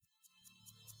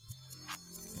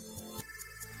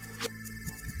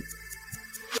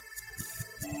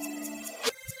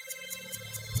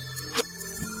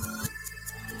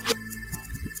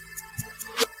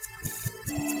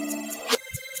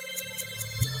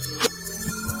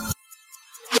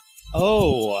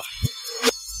Oh,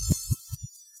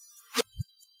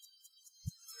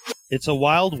 it's a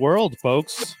wild world,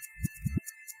 folks.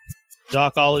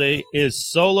 Doc Holliday is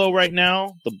solo right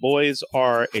now. The boys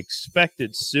are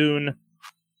expected soon.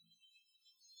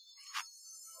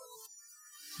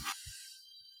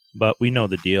 But we know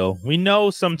the deal. We know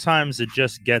sometimes it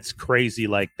just gets crazy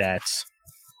like that.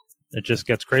 It just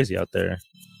gets crazy out there.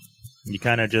 You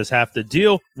kind of just have to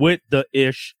deal with the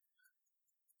ish.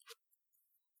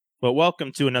 But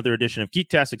welcome to another edition of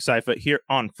Geektastic Sci-Fi here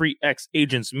on Free X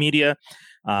Agents Media.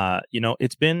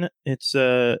 It's been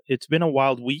a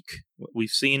wild week. We've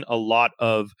seen a lot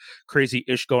of crazy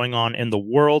ish going on in the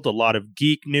world. A lot of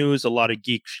geek news. A lot of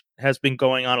geek has been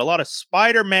going on. A lot of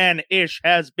Spider-Man ish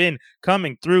has been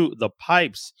coming through the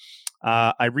pipes.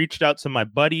 I reached out to my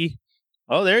buddy.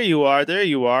 Oh, there you are. There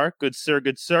you are. Good sir.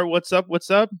 Good sir. What's up? What's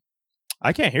up?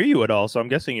 I can't hear you at all, so I'm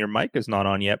guessing your mic is not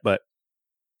on yet, but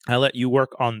I'll let you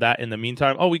work on that in the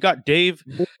meantime. Oh, we got Dave.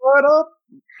 What up?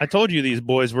 I told you these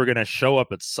boys were going to show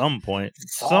up at some point,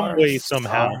 some way,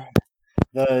 somehow.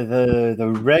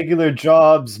 The regular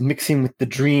jobs mixing with the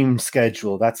dream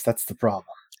schedule. That's the problem.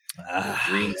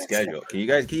 Dream schedule. Can you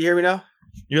hear me now?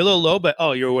 You're a little low, but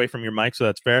you're away from your mic, so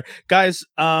that's fair. Guys,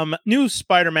 new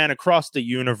Spider-Man across the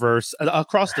universe,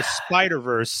 across the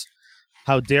Spider-Verse.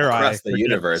 How dare I? Across the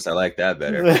universe. I like that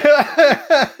better.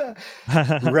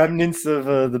 Remnants of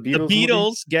the Beatles. The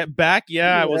Beatles get back.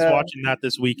 Yeah, I was watching that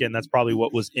this weekend. That's probably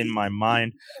what was in my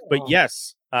mind. But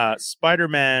yes,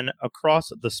 Spider-Man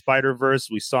across the Spider-Verse.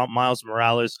 We saw Miles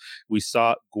Morales. We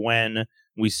saw Gwen.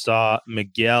 We saw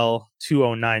Miguel,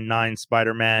 2099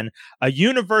 Spider-Man, a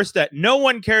universe that no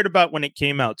one cared about when it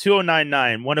came out.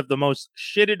 2099, one of the most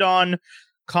shitted on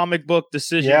comic book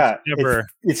decisions ever.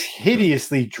 It's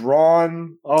hideously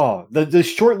drawn. Oh, the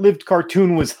short-lived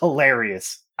cartoon was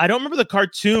hilarious. I don't remember the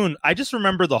cartoon. I just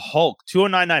remember the Hulk.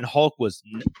 2099 Hulk was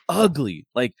ugly.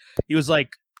 Like he was like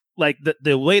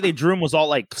the way they drew him was all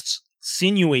like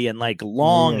sinewy and like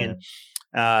long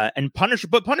and Punisher.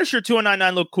 But Punisher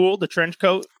 2099 looked cool. The trench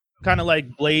coat, kind of like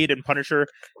Blade and Punisher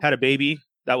had a baby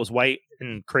that was white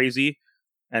and crazy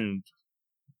and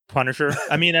Punisher.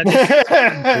 I mean, that's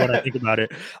what I think about it.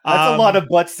 That's a lot of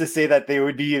butts to say that they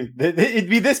would be. It'd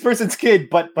be this person's kid,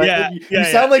 but you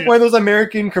sound like one of those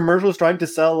American commercials trying to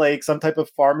sell like some type of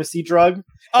pharmacy drug.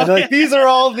 And like these are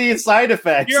all the side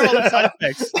effects. Here are all the side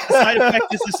effects. The side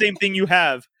effect is the same thing you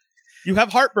have. You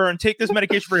have heartburn. Take this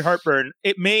medication for your heartburn.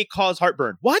 It may cause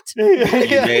heartburn. What? You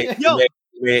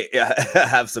may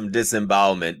have some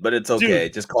disembowelment, but it's okay.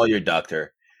 Dude. Just call your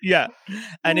doctor. Yeah.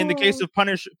 And in the case of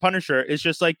Punisher, it's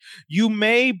just like you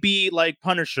may be like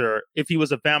Punisher if he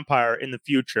was a vampire in the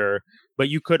future, but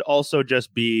you could also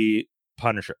just be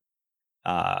Punisher.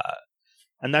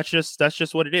 And that's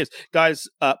just what it is. Guys,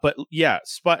 but yeah,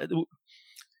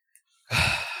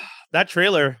 that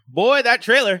trailer.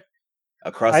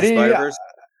 Across the Spider-Verse.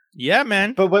 Yeah,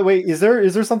 man. But wait, is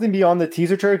there something beyond the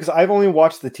teaser trailer? Because I've only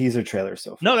watched the teaser trailer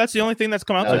so far. No, that's the only thing that's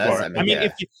come out so far. I mean,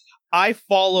 I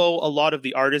follow a lot of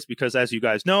the artists because, as you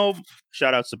guys know,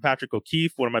 shout outs to Patrick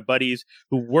O'Keefe, one of my buddies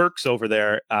who works over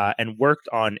there and worked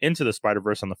on Into the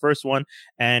Spider-Verse on the first one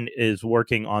and is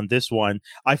working on this one.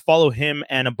 I follow him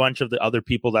and a bunch of the other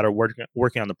people that are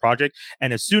working on the project.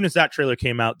 And as soon as that trailer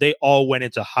came out, they all went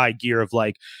into high gear of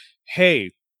like,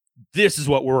 hey, this is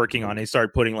what we're working on. They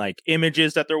started putting like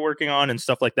images that they're working on and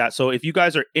stuff like that. So if you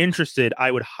guys are interested,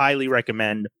 I would highly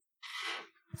recommend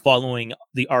following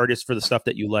the artist for the stuff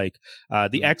that you like.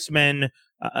 The X-Men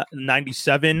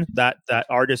 97, that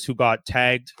artist who got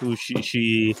tagged, who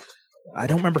she I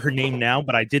don't remember her name now,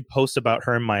 but I did post about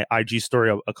her in my IG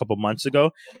story a couple months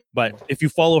ago. But if you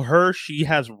follow her, she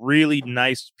has really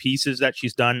nice pieces that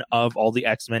she's done of all the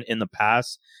X-Men in the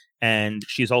past. And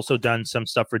she's also done some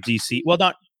stuff for DC. Well,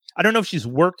 I don't know if she's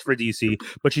worked for DC,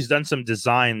 but she's done some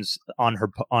designs on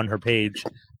her page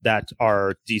that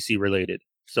are DC related.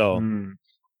 So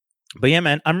But yeah,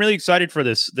 man, I'm really excited for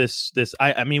this.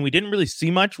 I mean, we didn't really see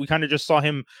much. We kind of just saw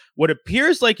him. What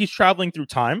appears like he's traveling through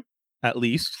time, at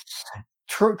least.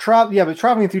 But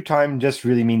traveling through time just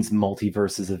really means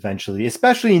multiverses eventually,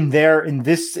 especially in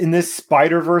this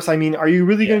Spider-Verse. I mean, are you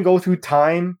really going to go through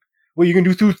time? What you can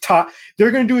do through time?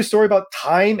 They're going to do a story about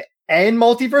time and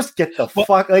multiverse. Get the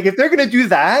fuck! Like if they're going to do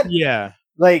that,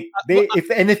 like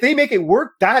if they make it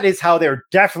work, that is how they're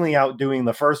definitely outdoing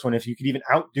the first one. If you could even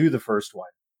outdo the first one.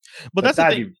 But that's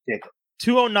the thing.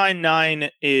 2099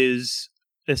 is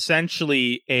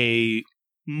essentially a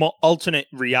alternate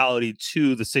reality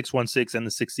to the 616 and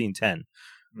the 1610,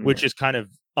 which is kind of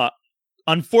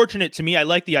unfortunate to me. I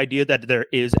like the idea that there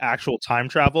is actual time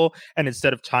travel, and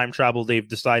instead of time travel, they've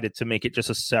decided to make it just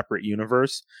a separate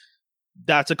universe.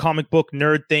 that's a comic book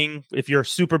nerd thing. If you're a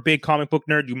super big comic book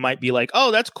nerd, you might be like, oh,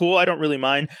 that's cool. I don't really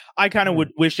mind. I kind of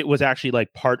would wish it was actually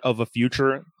like part of a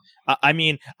future. I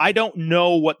mean, I don't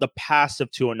know what the past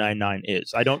of 2099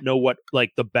 is. I don't know what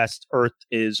like the best Earth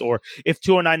is, or if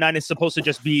 2099 is supposed to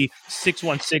just be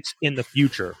 616 in the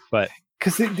future. But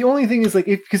because the only thing is like,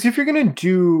 if you're gonna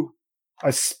do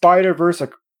a Spider-Verse, a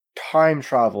time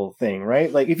travel thing,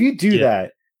 right? Like if you do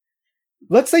that,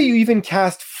 let's say you even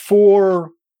cast 4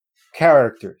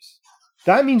 characters,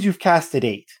 that means you've casted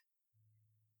 8.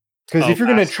 Because if you're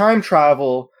going to time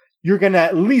travel, you're going to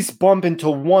at least bump into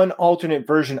one alternate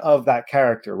version of that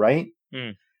character, right?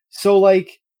 So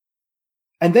like,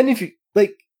 and then if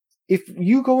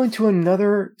you go into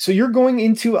another, so you're going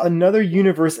into another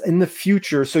universe in the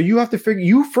future, so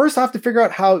you first have to figure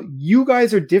out how you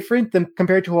guys are different than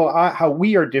compared to how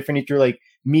we are different if you're like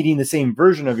meeting the same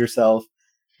version of yourself.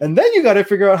 And then you got to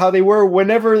figure out how they were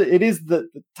whenever it is the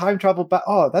time travel.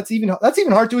 That's even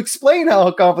hard to explain how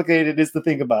complicated it is to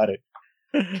think about it.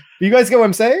 You guys get what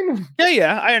I'm saying?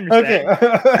 Yeah, I understand.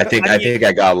 Okay. I think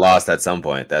I got lost at some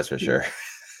point. That's for sure.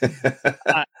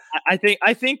 I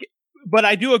think, but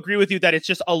I do agree with you that it's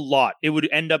just a lot. It would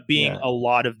end up being a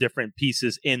lot of different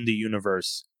pieces in the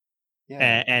universe,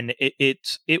 and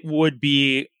it would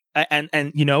be,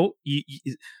 and you know.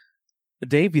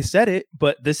 Dave, you said it,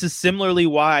 but this is similarly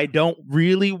why I don't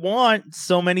really want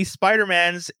so many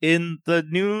Spider-Mans in the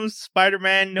new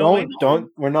Spider-Man.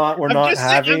 We're not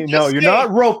having. You're not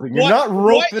roping. You're not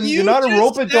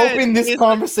roping this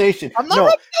conversation. I'm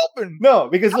not roping. No,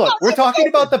 because look, we're talking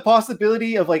about the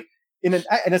possibility of like in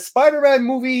a Spider-Man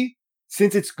movie,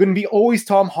 since it's going to be always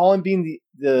Tom Holland being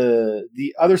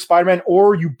the other Spider-Man,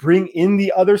 or you bring in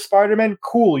the other Spider-Man,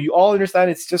 cool. You all understand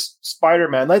it's just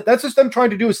Spider-Man. Like, that's just them trying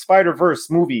to do a Spider-Verse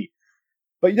movie.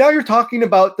 But now you're talking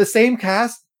about the same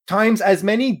cast times as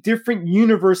many different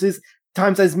universes,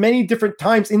 times as many different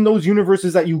times in those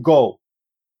universes that you go.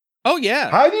 Oh,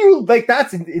 yeah. How do you, like,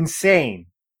 that's insane.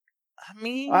 I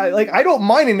mean... I don't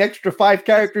mind an extra 5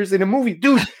 characters in a movie.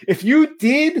 Dude,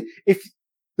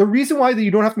 the reason why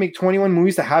you don't have to make 21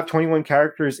 movies to have 21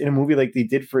 characters in a movie like they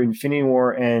did for Infinity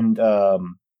War and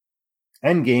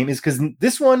Endgame is because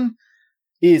this one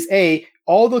is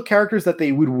all the characters that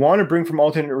they would want to bring from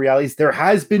alternate realities. There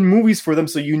has been movies for them,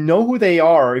 so you know who they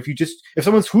are. If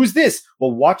someone's who's this,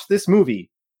 well, watch this movie.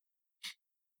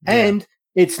 Yeah. And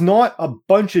it's not a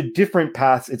bunch of different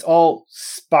paths. It's all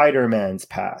Spider-Man's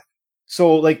path.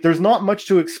 So like, there's not much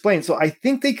to explain. So I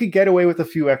think they could get away with a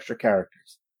few extra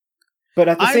characters. But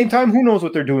at the same time, who knows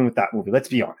what they're doing with that movie? Let's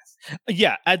be honest.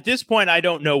 Yeah, at this point, I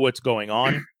don't know what's going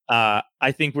on.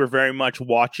 I think we're very much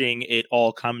watching it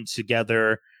all come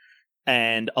together,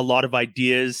 and a lot of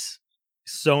ideas.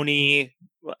 Sony,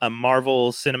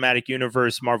 Marvel Cinematic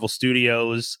Universe, Marvel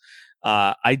Studios.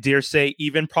 I dare say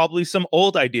even probably some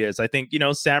old ideas. I think,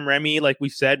 Sam Raimi, like we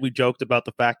said, we joked about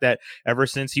the fact that ever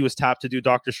since he was tapped to do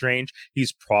Doctor Strange,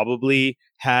 he's probably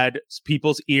had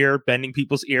bending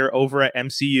people's ear over at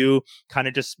MCU, kind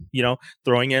of just,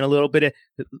 throwing in a little bit of,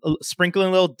 sprinkling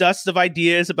a little dust of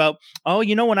ideas about,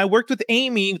 when I worked with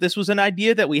Amy, this was an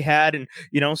idea that we had. And,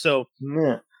 so...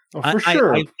 Yeah. Oh, for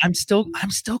sure. I'm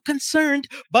still concerned,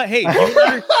 but hey,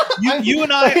 you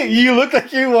and I, you look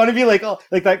like you want to be like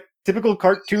that typical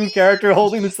cartoon character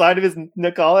holding the side of his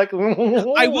colic.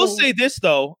 I will say this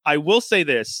though.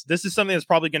 This is something that's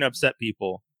probably going to upset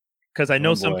people because I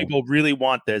know some people really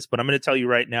want this, but I'm going to tell you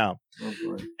right now.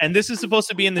 And this is supposed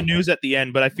to be in the news at the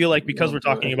end, but I feel like because we're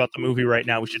talking about the movie right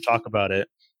now, we should talk about it.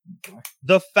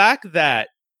 The fact that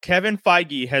Kevin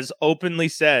Feige has openly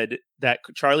said that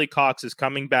Charlie Cox is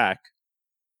coming back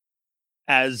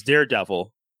as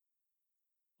Daredevil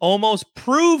almost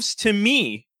proves to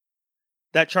me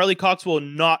that Charlie Cox will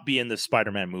not be in this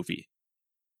Spider-Man movie.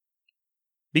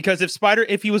 Because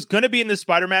if he was going to be in this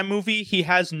Spider-Man movie, he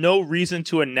has no reason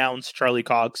to announce Charlie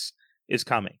Cox is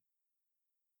coming.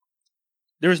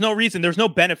 There's no reason, there's no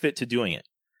benefit to doing it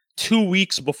 2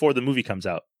 weeks before the movie comes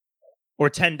out or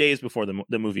 10 days before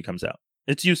the movie comes out.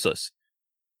 It's useless.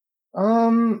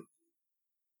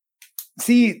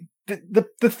 See,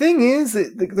 the thing is,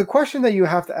 the question that you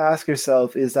have to ask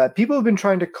yourself is that people have been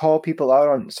trying to call people out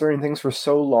on certain things for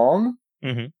so long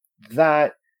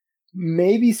that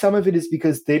maybe some of it is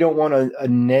because they don't want a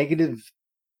negative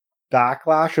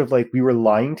backlash of like, we were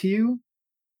lying to you.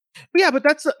 Yeah, but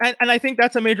and I think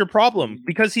that's a major problem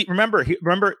because remember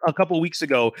a couple of weeks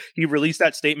ago, he released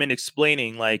that statement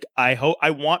explaining like, I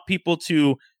want people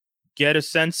to get a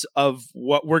sense of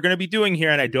what we're going to be doing here,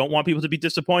 and I don't want people to be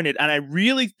disappointed. And I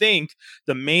really think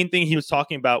the main thing he was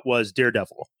talking about was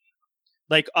Daredevil.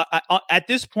 Like, at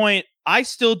this point, I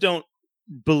still don't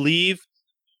believe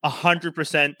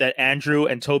 100% that Andrew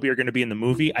and Toby are going to be in the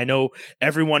movie. I know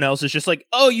everyone else is just like,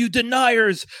 oh, you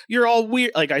deniers, you're all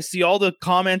weird. Like, I see all the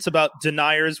comments about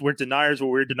deniers. We're deniers.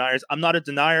 We're deniers. I'm not a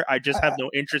denier. I just have no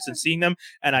interest in seeing them.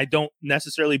 And I don't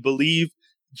necessarily believe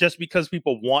just because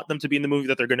people want them to be in the movie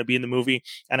that they're going to be in the movie.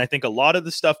 And I think a lot of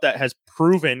the stuff that has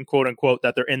proven, quote unquote,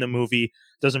 that they're in the movie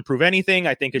doesn't prove anything.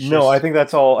 I think it's just... No, I think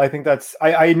that's all. I think that's...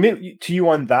 I admit to you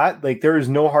on that. Like, there is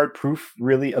no hard proof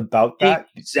really about that.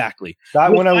 Exactly.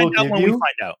 That one I will give you. We find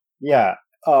out. Yeah.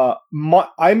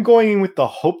 I'm going in with the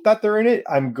hope that they're in it.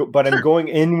 I'm going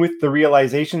in with the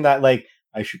realization that, like,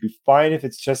 I should be fine if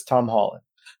it's just Tom Holland.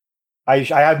 I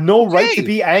have no right to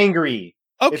be angry.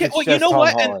 Okay, well, you know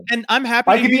what? And I'm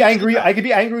happy. I could be angry. I could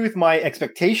be angry with my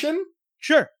expectation.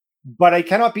 Sure. But I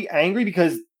cannot be angry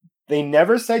because they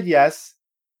never said yes.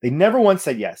 They never once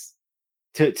said yes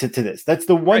to this. That's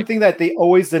the one thing that they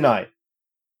always denied.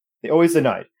 They always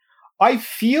denied. I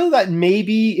feel that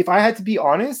maybe, if I had to be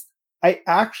honest, I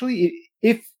actually,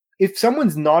 if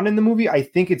someone's not in the movie, I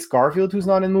think it's Garfield who's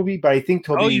not in the movie, but I think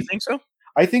Toby... Oh, you think so?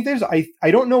 I think there's...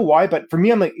 I don't know why, but for me,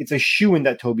 I'm like, it's a shoo-in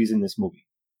that Toby's in this movie.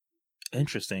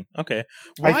 Interesting. Okay.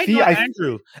 Why not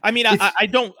Andrew? I mean,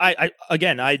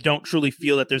 I don't truly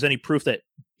feel that there's any proof that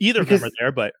either of them are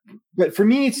there, but for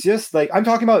me, it's just like,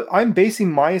 I'm basing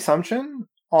my assumption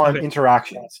on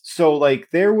interactions. So like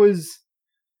there was,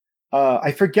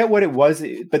 I forget what it was,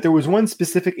 but there was one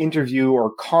specific interview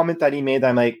or comment that he made that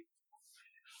I'm like,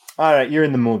 all right, you're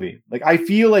in the movie. Like, I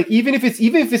feel like even if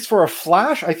it's for a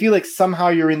flash, I feel like somehow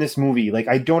you're in this movie. Like,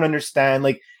 I don't understand.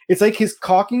 Like, it's like his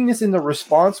cockiness in the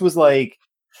response was like,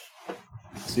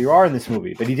 so you are in this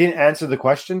movie, but he didn't answer the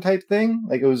question type thing.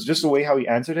 Like, it was just the way how he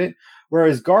answered it.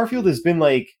 Whereas Garfield has been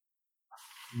like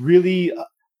really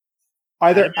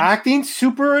either acting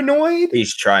super annoyed,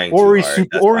 he's trying, or he's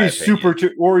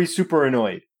super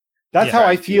annoyed. That's how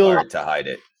I feel. Hard to hide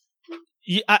it.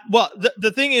 Yeah, well,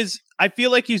 the thing is, I feel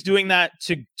like he's doing that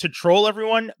to troll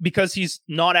everyone because he's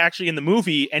not actually in the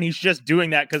movie, and he's just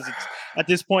doing that because at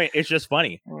this point it's just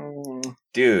funny.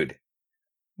 Dude,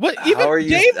 what? Even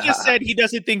Dave just said he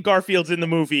doesn't think Garfield's in the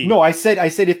movie. No, I said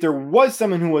if there was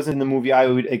someone who was in the movie, I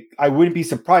wouldn't be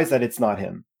surprised that it's not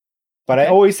him. But I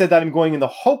always said that I'm going in the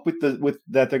hope with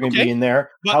that they're going to be in there.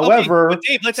 But, however, but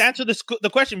Dave, let's answer the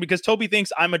question because Toby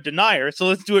thinks I'm a denier. So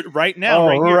let's do it right now.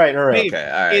 Oh, right. Dave,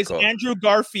 okay, all right. Is Andrew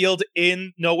Garfield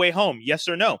in No Way Home? Yes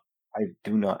or no? I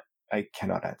do not. I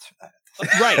cannot answer that.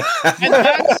 Right. And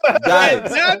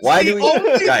that's why do we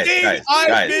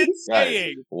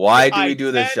saying. Why do we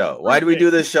do this show? Why do we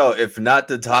do this show if not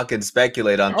to talk and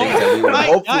speculate on things that we would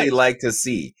hopefully like to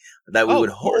see? That we would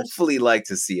hopefully like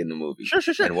to see in the movie. Sure.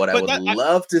 And what I would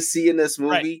love to see in this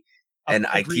movie, and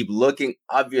I keep looking,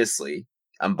 obviously,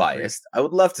 I'm biased. I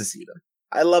would love to see them.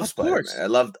 I love Spider-Man. I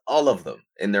loved all of them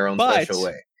in their own special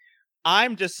way.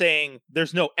 I'm just saying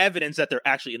there's no evidence that they're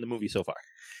actually in the movie so far.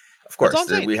 Of course,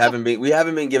 we haven't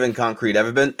been given concrete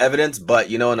evidence,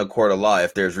 but in a court of law,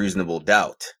 if there's reasonable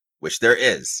doubt, which there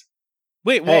is.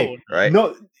 Wait, whoa, right?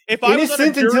 No. If I was on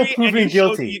a jury until proven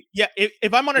guilty.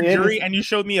 If I'm on a jury and you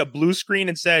showed me a blue screen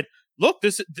and said, "Look,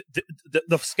 the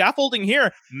scaffolding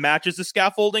here matches the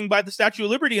scaffolding by the Statue of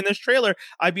Liberty in this trailer,"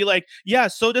 I'd be like, "Yeah,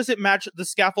 so does it match the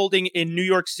scaffolding in New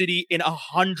York City in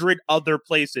 100 other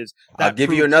places?" I'll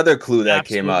give you another clue that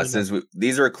came out since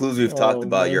these are clues we've talked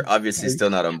about. Man. You're obviously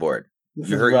still not on board.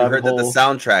 You heard that the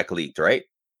soundtrack leaked, right?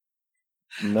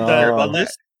 No,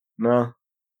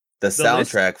 the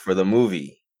soundtrack for the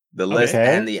movie. The list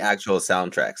and the actual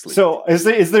soundtracks. Leaked. So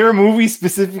is there a movie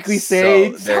specifically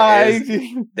saying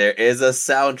there is a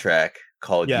soundtrack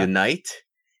called Unite,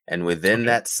 and within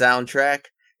that soundtrack,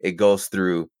 it goes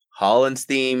through Holland's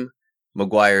theme,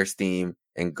 Maguire's theme,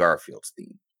 and Garfield's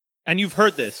theme. And you've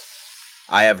heard this.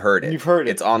 I have heard it. You've heard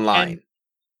it. It's online.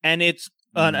 And it's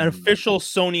an official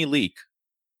Sony leak.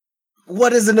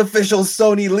 What is an official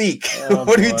Sony leak?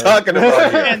 What are you talking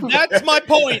about here? And that's my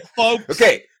point, folks.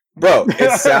 Okay. Bro,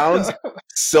 it sounds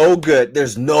so good.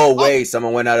 There's no way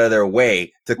someone went out of their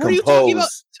way to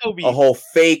compose a whole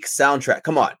fake soundtrack.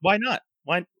 Come on. Why not?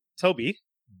 Why, Toby?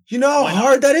 You know how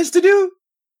hard that is to do?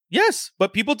 Yes,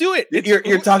 but people do it.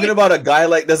 You're talking about a guy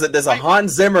like there's a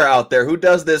Hans Zimmer out there who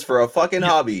does this for a fucking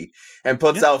hobby and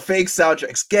puts out fake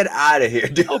soundtracks. Get out of here,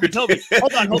 dude. Toby,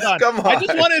 hold on. Come on.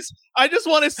 I just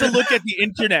want us to look at the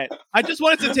internet. I just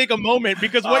wanted to take a moment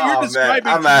because what you're describing.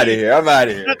 Man, I'm out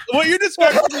of here. What you're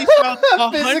describing to me sounds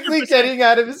 100% physically getting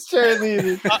out of his chair and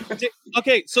leaving.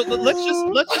 Okay, so let's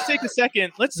just take a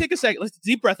second. Let's take a second. Let's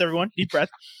deep breath, everyone. Deep breath.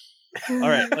 All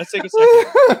right, let's take a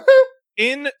second.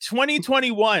 In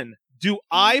 2021, do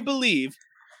I believe,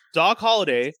 Doc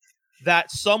Holliday,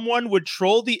 that someone would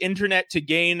troll the internet to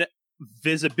gain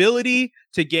visibility,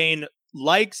 to gain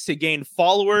likes, to gain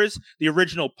followers, the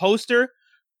original poster.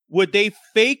 Would they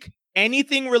fake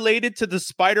anything related to the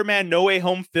Spider-Man No Way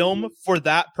Home film for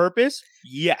that purpose?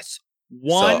 Yes.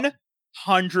 100%.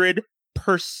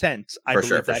 I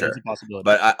believe that is a possibility.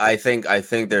 But I think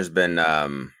there's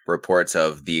been reports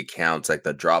of the accounts like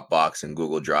the Dropbox and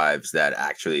Google Drives that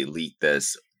actually leaked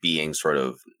this being sort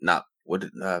of not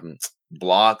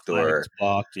blocked or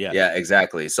blocked. Yeah. Yeah,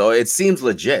 exactly. So it seems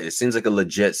legit. It seems like a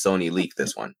legit Sony leak,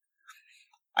 this one.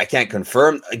 I can't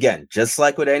confirm, again, just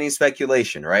like with any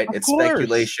speculation, right? It's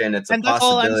speculation. It's a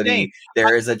possibility.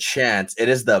 There is a chance. It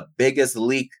is the biggest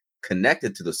leak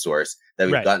connected to the source that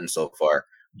we've gotten so far,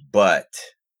 but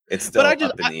it's still up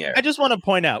in the air. I just want to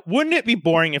point out, wouldn't it be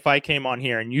boring if I came on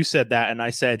here and you said that and I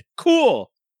said, cool,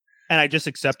 and I just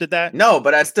accepted that? No,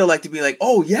 but I'd still like to be like,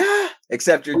 oh, yeah.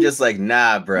 Except you're just like,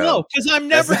 nah, bro. No, because I'm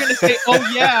never going to say,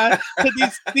 oh, yeah, to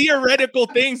these theoretical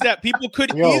things that people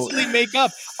could easily make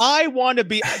up. I want to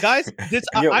be, guys,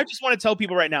 I just want to tell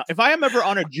people right now, if I am ever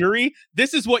on a jury,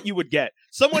 this is what you would get.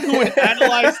 Someone who would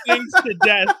analyze things to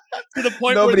death to the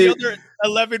point where the other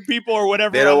 11 people or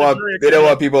whatever. They don't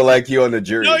want people like you on the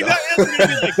jury. No,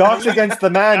 like, Docs against the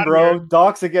man, bro.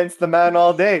 Docs against the man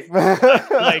all day.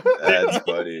 Like, that's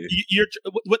funny.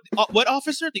 What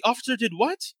officer? The officer did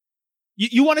what?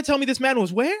 You want to tell me this man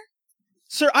was where?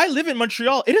 Sir, I live in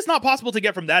Montreal. It is not possible to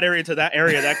get from that area to that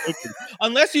area that quickly.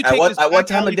 Unless you take at what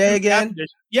time of day again?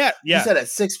 Yeah. You said at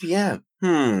 6 p.m.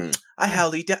 I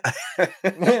held down.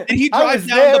 Did he drive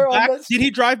down the back? Did he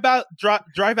drive at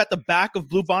the back of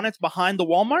Blue Bonnets behind the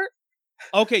Walmart?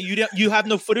 Okay, you have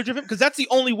no footage of him? Because that's the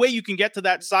only way you can get to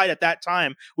that side at that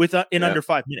time in under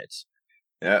 5 minutes.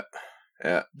 Yeah.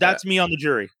 That's me on the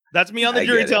jury. That's me on the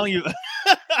jury telling you.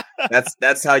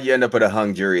 That's how you end up with a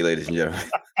hung jury, ladies and gentlemen.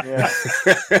 Yeah.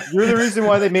 You're the reason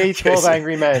why they made 12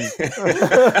 Angry Men.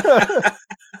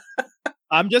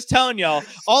 I'm just telling y'all.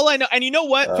 All I know, and you know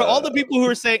what? For all the people who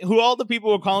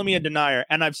are calling me a denier,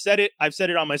 and I've said it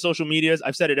on my social medias,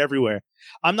 I've said it everywhere.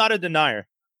 I'm not a denier.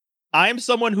 I am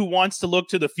someone who wants to look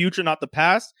to the future, not the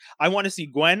past. I want to see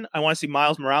Gwen. I want to see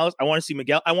Miles Morales. I want to see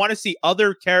Miguel. I want to see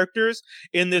other characters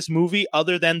in this movie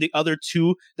other than the other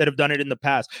two that have done it in the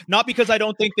past. Not because I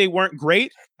don't think they weren't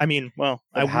great. I mean, well,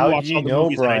 I watched all the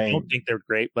movies Brian, and I don't think they're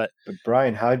great. But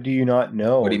Brian, how do you not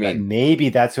know? What do you mean? Maybe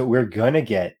that's what we're gonna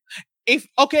get.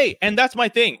 And that's my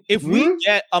thing. If we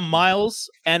get a Miles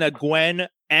and a Gwen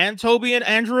and Toby and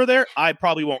Andrew are there, I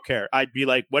probably won't care. I'd be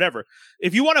like, whatever.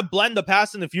 If you want to blend the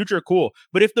past and the future, cool.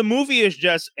 But if the movie is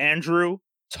just Andrew,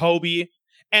 Toby,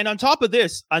 and on top of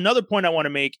this, another point I want to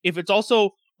make, if it's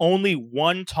also only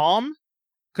one Tom,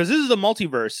 because this is the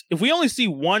multiverse, if we only see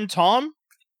one Tom,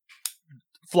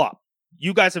 flop.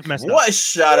 You guys have messed up. What?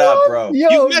 Shut up, bro.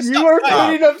 Yo, you are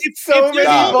putting up so many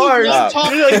bars. Like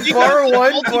bar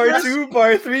 1, bar 2,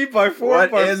 bar 3, bar 4,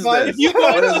 bar 5. If you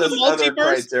go into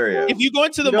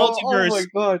the multiverse, oh my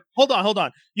God. Hold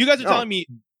on. You guys are telling me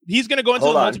he's going to go into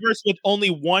the multiverse with only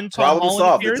one Tom Problem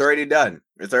solved. It's already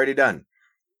done.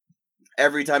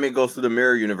 Every time he goes through the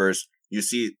mirror universe, you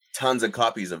see tons of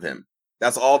copies of him.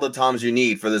 That's all the Toms you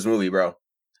need for this movie, bro.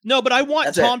 No, but I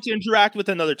want Tom to interact with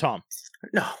another Tom.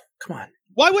 No. Come on.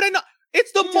 Why would I not?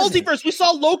 It's the multiverse. We saw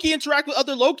Loki interact with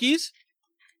other Lokis.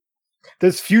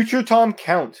 Does future Tom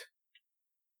count?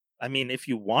 I mean, if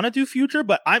you want to do future,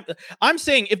 but I'm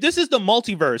saying if this is the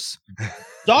multiverse,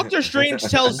 Doctor Strange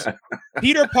tells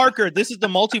Peter Parker this is the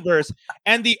multiverse,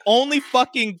 and the only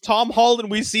fucking Tom Holland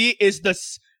we see is the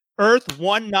Earth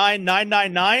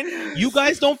 19999. You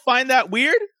guys don't find that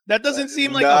weird? That doesn't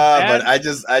seem like but I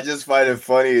just find it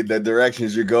funny the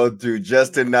directions you go through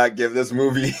just to not give this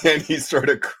movie any sort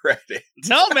of credit.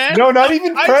 No, man. No, not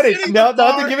even credit. Not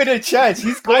to give it a chance.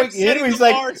 He's going in. He's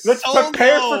like, let's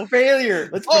prepare for failure.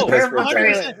 Let's prepare for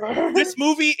failure. This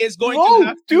movie is going to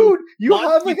have dude, you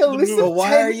have like a list of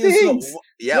 10 things.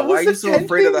 Why are you so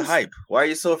afraid of the hype? Why are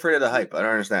you so afraid of the hype? I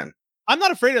don't understand. I'm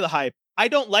not afraid of the hype. I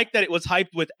don't like that it was hyped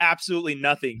with absolutely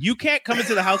nothing. You can't come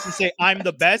into the house and say I'm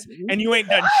the best, and you ain't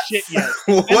done shit yet.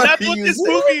 And that's what this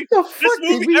movie.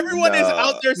 Everyone is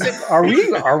out there saying. Are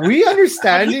we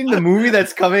understanding the movie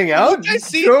that's coming out?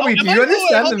 Toby, do you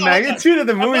understand the magnitude of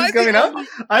the movie coming out?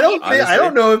 I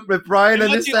don't know if Brian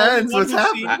understands what's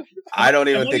happening. I don't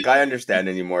even think I understand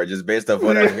anymore. Just based off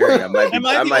what I'm hearing, I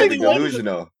might be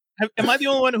delusional. Am I the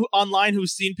only one online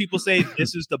who's seen people say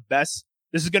this is the best?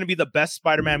 This is going to be the best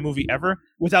Spider-Man movie ever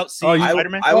without seeing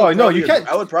Spider-Man? No, you can't.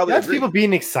 I would probably agree. People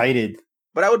being excited.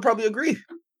 But I would probably agree.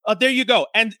 There you go.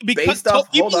 And because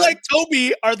people like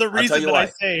Toby are the reason that I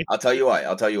say. I'll tell you why.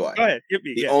 Go ahead. Hit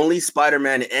me. The only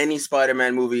Spider-Man any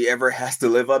Spider-Man movie ever has to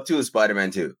live up to is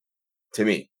Spider-Man 2. To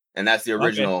me. and that's the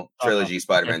original trilogy,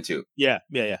 Spider-Man 2. Yeah.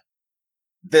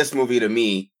 This movie to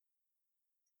me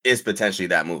is potentially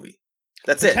that movie.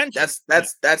 That's it.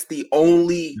 That's the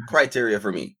only criteria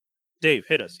for me. Dave,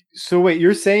 hit us. So wait,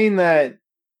 you're saying that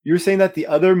the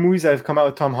other movies that have come out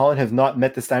with Tom Holland have not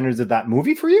met the standards of that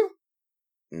movie for you?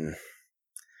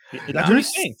 That's what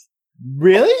he's saying.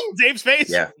 Really? Dave's face.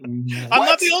 Yeah. I'm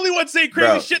not the only one saying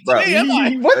crazy shit today, am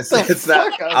I? What the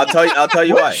fuck? I'll tell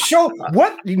you why.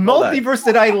 What multiverse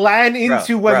did I land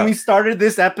into when we started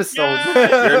this episode?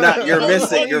 Yeah.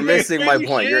 You're missing my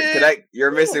point.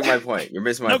 You're missing my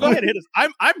point. No, go ahead, hit us.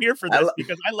 I'm here for this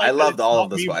because I loved all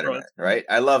of the Spider-Man, right?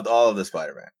 I loved all of the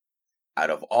Spider-Man. Out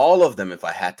of all of them, if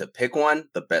I had to pick one,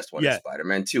 the best one is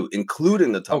Spider-Man 2,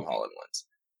 including the Tom Holland ones.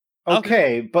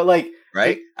 Okay, but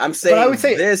right? I'm saying I would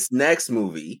say this next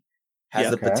movie has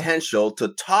the potential to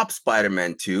top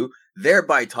Spider-Man 2,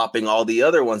 thereby topping all the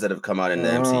other ones that have come out in the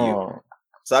MCU.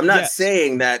 So I'm not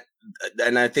saying that,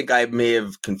 and I think I may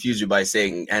have confused you by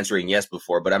answering yes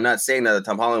before, but I'm not saying that the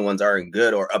Tom Holland ones aren't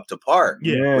good or up to par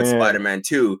with Spider-Man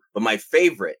 2, but my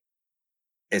favorite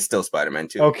is still Spider-Man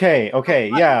 2.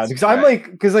 Okay, yeah. Because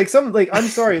I'm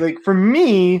sorry, for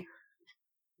me,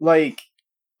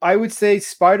 I would say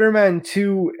Spider-Man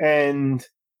 2 and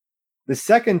the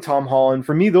second Tom Holland,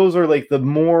 for me, those are the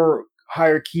more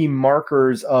higher key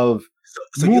markers of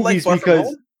movies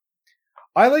because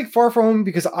I like Far From Home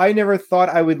because I never thought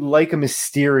I would like a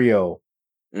Mysterio.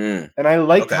 And I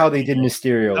liked how they did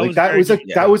Mysterio.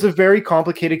 That was a very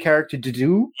complicated character to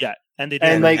do. Yeah. And they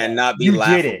did and not be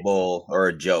laughable or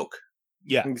a joke.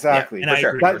 Yeah, exactly. Yeah,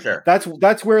 for sure.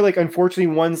 That's where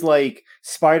unfortunately ones like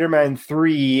Spider-Man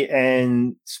 3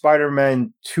 and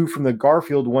Spider-Man 2 from the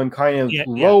Garfield one kind of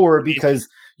lower because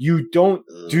you don't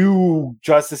do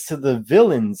justice to the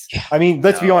villains. I mean,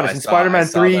 let's be honest. In Spider-Man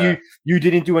 3, you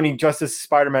didn't do any justice to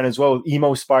Spider-Man as well.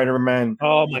 Emo Spider-Man.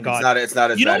 Oh my god, it's not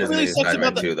as bad as Amazing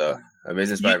Spider-Man 2 though.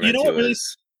 Amazing Spider-Man 2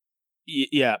 is.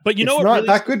 Yeah, but it's not really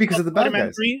that good because of the bad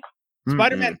guys. 3?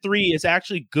 Spider-Man 3 is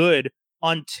actually good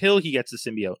until he gets the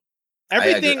symbiote.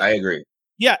 Everything, I agree.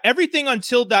 Yeah, everything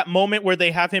until that moment where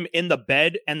they have him in the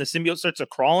bed and the symbiote starts to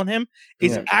crawl on him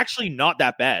is actually not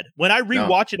that bad. When I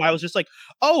rewatched it, I was just like,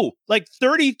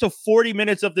 30 to 40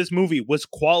 minutes of this movie was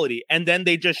quality, and then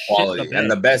they just shit the bed.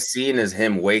 And the best scene is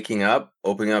him waking up,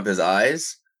 opening up his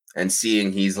eyes, and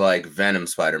seeing he's like Venom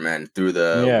Spider-Man through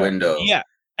the window. Yeah,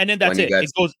 and then that's it.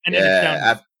 It goes, and then it's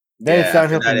down. Then it's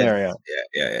downhill from there,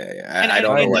 yeah. I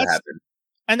don't know what happened.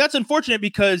 And that's unfortunate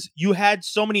because you had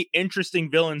so many interesting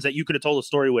villains that you could have told a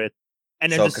story with,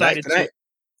 and then decided to.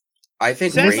 I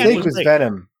think the mistake was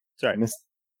Venom. Sorry.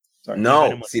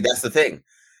 No, see, that's the thing.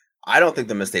 I don't think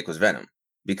the mistake was Venom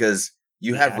because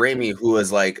you have Raimi, who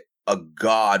is like a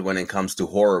god when it comes to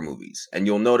horror movies, and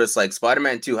you'll notice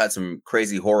Spider-Man 2 had some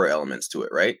crazy horror elements to it,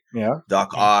 right? Yeah.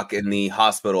 Doc Ock in the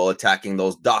hospital attacking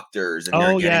those doctors, and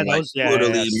they're getting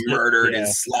brutally murdered and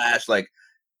slashed,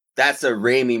 That's a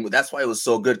Raimi. That's why it was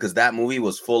so good because that movie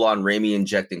was full on Raimi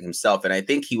injecting himself, and I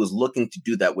think he was looking to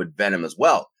do that with Venom as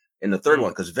well in the third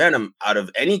one. Because Venom, out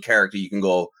of any character you can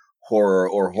go horror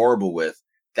or horrible with,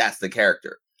 that's the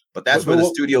character. But that's where the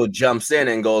studio jumps in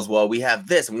and goes, "Well, we have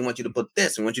this, and we want you to put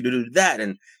this, and we want you to do that,"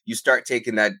 and you start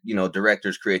taking that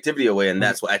director's creativity away, and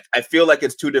that's why I feel like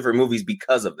it's two different movies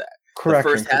because of that. Correct. The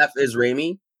first half is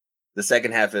Raimi, the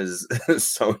second half is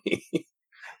Sony.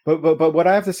 But what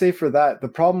I have to say for that, the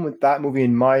problem with that movie,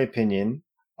 in my opinion,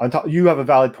 you have a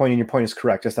valid point and your point is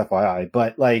correct, just FYI.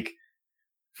 But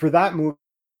for that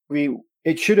movie,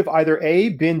 it should have either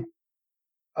been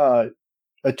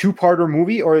a two-parter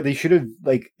movie, or they should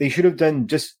have done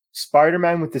just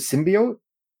Spider-Man with the symbiote,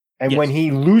 and when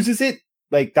he loses it,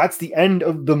 that's the end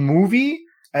of the movie,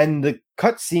 and the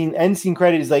end scene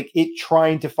credit is it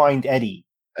trying to find Eddie,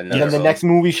 and then the next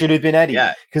movie should have been Eddie,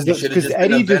 because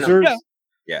Eddie deserves.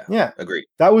 Yeah, agree.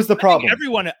 That was the problem.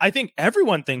 I think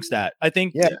everyone thinks that. I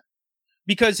think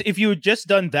because if you had just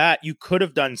done that, you could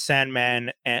have done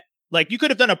Sandman and you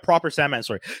could have done a proper Sandman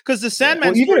story. Because the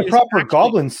Sandman story even a proper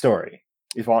Goblin story.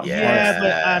 If but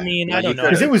I mean, I don't know.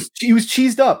 Because he was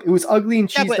cheesed up. It was ugly and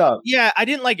cheesed up. Yeah, I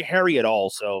didn't like Harry at all,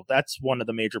 so that's one of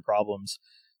the major problems.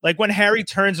 When Harry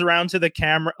turns around to the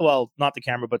camera, well, not the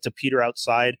camera, but to Peter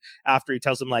outside after he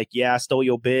tells him, I stole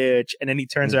your bitch. And then he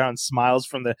turns around and smiles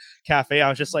from the cafe. I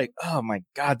was just like, oh my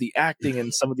God, the acting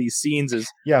in some of these scenes is.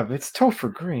 Yeah, but it's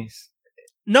Topher Grace.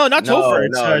 No, not Topher.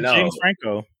 It's James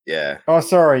Franco. Yeah. Oh,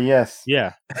 sorry. Yes.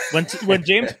 Yeah. When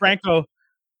James Franco.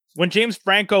 When James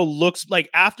Franco looks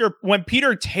when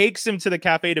Peter takes him to the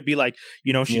cafe to be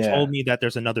she told me that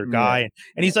there's another guy,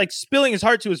 and he's spilling his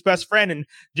heart to his best friend, and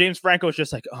James Franco is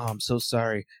just oh, I'm so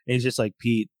sorry. And he's just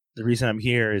Pete, the reason I'm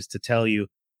here is to tell you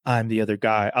I'm the other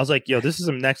guy. I was like, yo, this is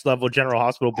some next level General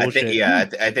Hospital bullshit.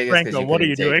 I think it's Franco, what are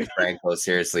you doing? Franco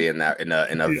seriously in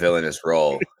a villainous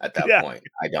role at that point.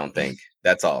 I don't think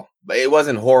that's all. But it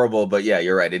wasn't horrible. But yeah,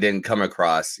 you're right. It didn't come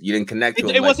across. You didn't connect to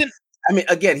him. It wasn't. I mean,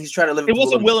 again, he's trying to live. It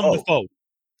wasn't Willem Dafoe.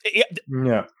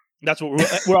 Yeah, that's what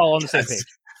we're all on the same page.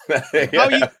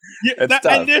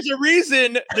 And there's a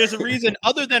reason. There's a reason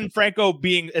other than Franco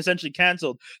being essentially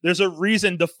canceled. There's a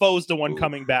reason Defoe's the one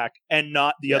coming back and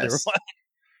not the other one.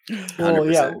 Well,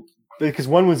 100%. Yeah, because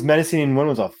one was menacing and one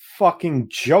was a fucking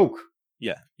joke.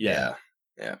 Yeah.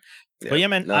 But yeah,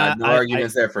 man, no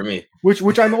arguments there for me.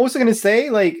 Which I'm also going to say,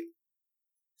 like,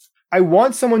 I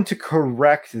want someone to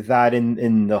correct that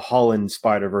in the Holland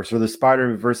Spider-Verse or the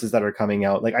Spider-Verses that are coming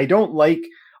out. Like,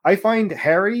 I find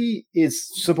Harry is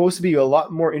supposed to be a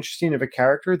lot more interesting of a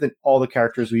character than all the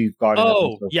characters we've gotten.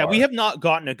 So far. We have not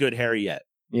gotten a good Harry yet.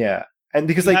 Yeah. And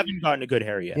because we haven't gotten a good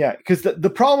Harry yet. Yeah, because the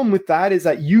problem with that is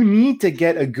that you need to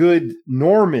get a good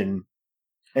Norman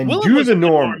and do the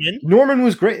Norman. Norman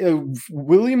was great.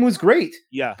 William was great.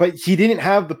 Yeah. But he didn't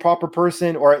have the proper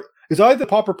person, or it's either the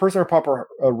proper person or proper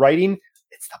writing.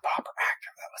 It's the proper actor.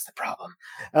 That was the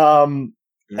problem.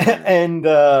 And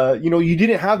you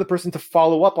didn't have the person to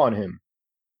follow up on him.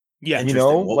 Yeah.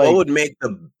 What would make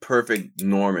the perfect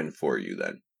Norman for you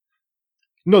then?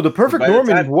 No, the perfect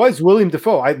Norman was William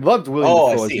Dafoe. I loved William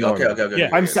Dafoe. I see. Okay.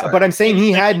 Yeah. But I'm saying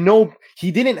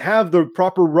he didn't have the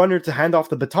proper runner to hand off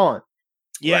the baton.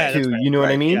 Yeah, right. You know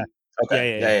what I mean? Yeah.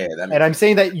 Okay. Yeah. And I'm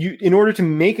saying that in order to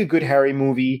make a good Harry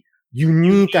movie, you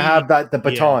need to have the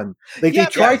baton. Yeah. Like they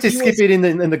tried to skip it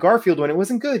in the Garfield one. It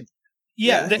wasn't good.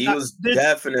 Yeah, he was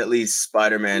definitely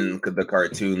Spider-Man, the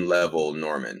cartoon level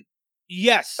Norman.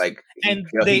 Yes, like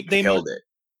they killed it.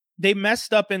 They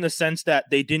messed up in the sense that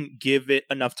they didn't give it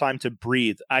enough time to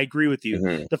breathe. I agree with you.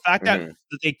 Mm-hmm. The fact that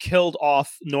they killed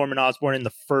off Norman Osborn in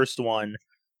the first one,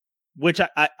 which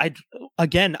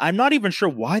I'm not even sure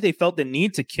why they felt the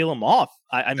need to kill him off.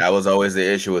 That was always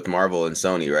the issue with Marvel and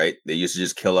Sony, right? They used to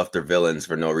just kill off their villains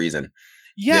for no reason.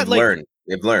 Yeah,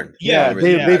 They've learned. Yeah,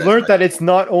 they've learned that it's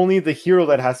not only the hero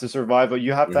that has to survive, but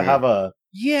you have to have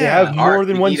they have more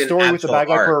than one story with the bad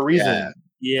guy for a reason.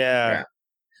 Yeah,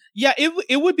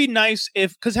 it would be nice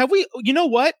because have we, you know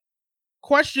what?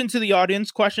 Question to the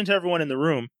audience, question to everyone in the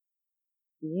room.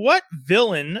 What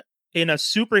villain in a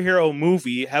superhero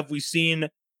movie have we seen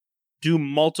do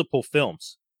multiple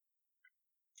films?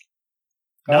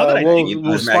 Now that I think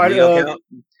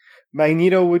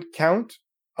Magneto would count.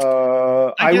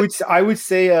 I would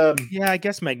say I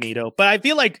guess Magneto, but I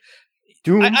feel like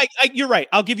Doom. You're right.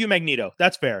 I'll give you Magneto.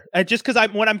 That's fair. Just because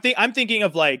I'm thinking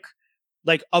of like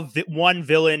one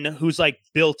villain who's like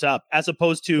built up, as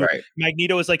opposed to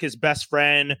Magneto is like his best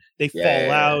friend. They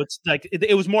fall out. Like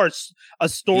it was more a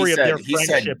story of their friendship. He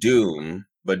said Doom,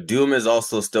 but Doom is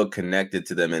also still connected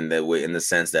to them in the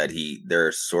sense that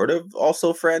they're sort of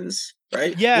also friends.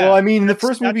 Right. Yeah. Well, I mean, in the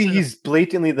first movie, he's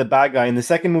blatantly the bad guy. In the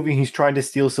second movie, he's trying to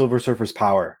steal Silver Surfer's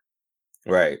power.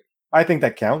 Right. I think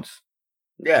that counts.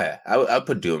 Yeah, I'll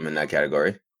put Doom in that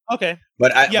category. Okay.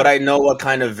 But I know what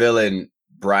kind of villain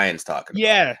Brian's talking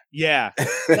about. Yeah.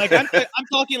 Like I'm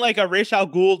talking like a Ra's al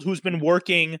Ghul who's been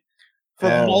working for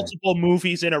multiple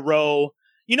movies in a row.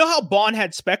 You know how Bond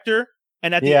had Spectre?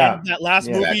 And at the end of that last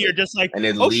movie, you're just like, and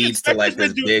it leads to like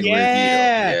this big reveal.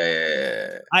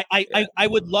 Yeah. I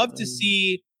would love to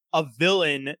see a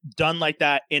villain done like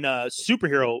that in a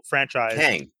superhero franchise.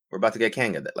 Kang, we're about to get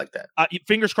Kang like that.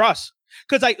 Fingers crossed,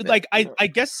 because I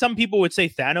guess some people would say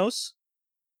Thanos,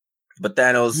 but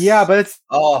Thanos, but it's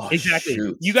exactly.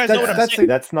 Shoot. You guys know what I'm saying?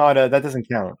 That's not that doesn't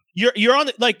count. You're on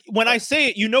the, when I say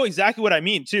it, you know exactly what I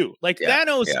mean too. Like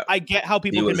Thanos, I get how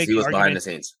people can make the argument. Behind the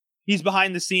sines. He's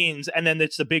behind the scenes, and then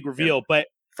it's a big reveal. But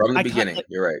from the beginning,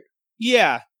 you're right.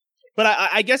 Yeah, but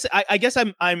I guess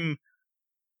I'm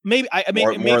maybe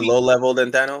more low level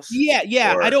than Thanos.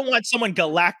 Yeah. Or... I don't want someone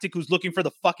galactic who's looking for the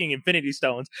fucking Infinity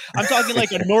Stones. I'm talking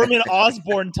like a Norman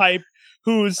Osborn type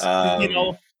who's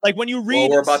like when you read.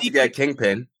 Well, we're about to get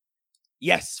Kingpin.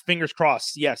 Yes, fingers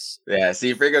crossed. Yes. Yeah.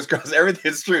 See, fingers crossed.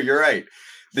 Everything's true. You're right.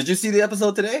 Did you see the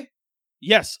episode today?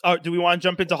 Yes. Do we want to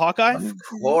jump into Hawkeye? Of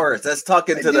course. Let's talk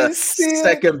into the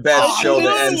second best show the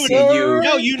MCU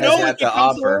has to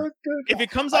offer. If it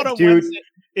comes out on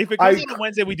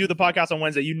Wednesday, we do the podcast on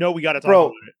Wednesday. We got to talk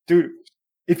about it. Dude,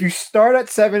 if you start at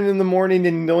 7 a.m.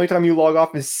 and the only time you log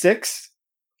off is 6,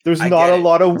 there's not a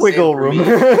lot of wiggle room.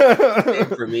 Same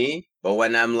for me. But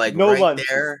when I'm like lunch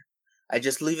there, I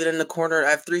just leave it in the corner. I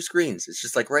have 3 screens. It's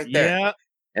just like right there. Yeah.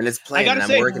 And it's playing, and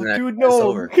I'm working on it. Dude,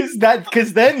 no,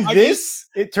 because then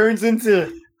it turns into...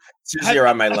 It's usually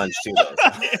around my lunch, too,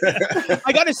 though.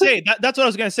 I gotta say, that's what I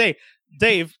was gonna say.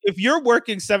 Dave, if you're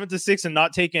working 7 to 6 and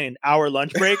not taking an hour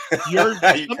lunch break,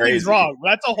 something's crazy. Wrong.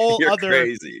 That's a whole You're other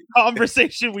crazy.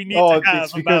 conversation we need to have.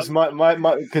 It's because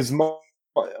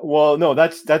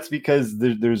that's because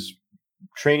there's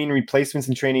training replacements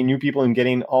and training new people and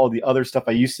getting all the other stuff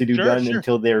I used to do done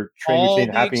until their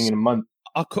training happening in a month.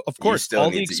 Of course, all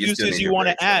the excuses you want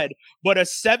to add, but a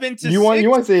 7 to 6. You want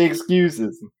to say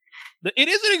excuses. It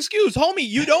is an excuse, homie.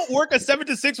 You don't work a 7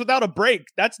 to 6 without a break.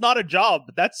 That's not a job.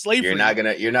 That's slavery.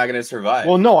 You're not gonna survive.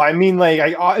 Well, no, I mean, like,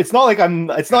 it's not like I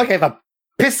have a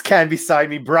piss can beside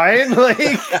me, Brian. Like,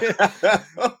 if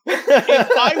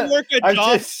I work a I'm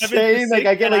job, just saying, like,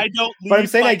 I get like, but I'm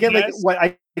saying I get like what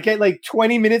I get like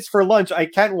 20 minutes for lunch. I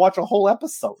can't watch a whole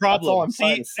episode. Problem. That's all I'm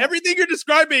saying. Everything you're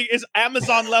describing is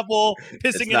Amazon level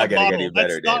pissing in a bottle.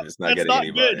 Better, it's not getting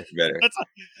any better.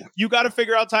 You got to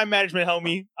figure out time management,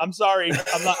 homie. I'm sorry.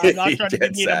 I'm not trying to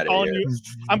be mean.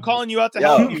 I'm calling you out to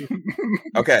help you.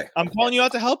 Okay. I'm calling you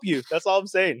out to help you. That's all I'm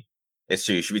saying. It's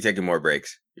true. You should be taking more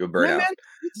breaks. You'll burn out.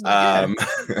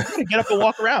 Get up and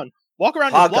walk around. Walk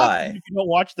around your block if you don't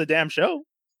watch the damn show.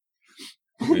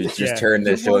 You just turned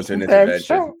this show into an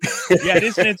intervention. Yeah, it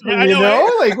is an intervention. You know,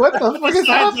 like, what the fuck is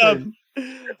happening?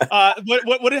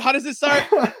 What? How does it start?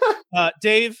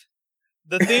 Dave,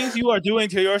 the things you are doing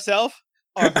to yourself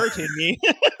are hurting me.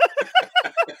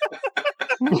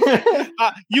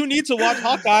 You need to watch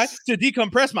Hawkeye to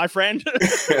decompress, my friend.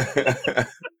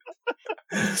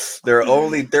 They're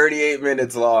only 38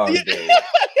 minutes long, Dave.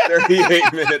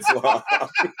 38 minutes long.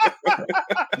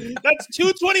 That's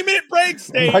 2 20-minute breaks,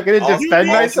 Dave. I'm not going to defend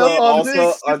myself on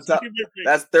this.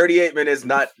 That's 38 minutes,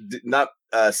 not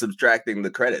subtracting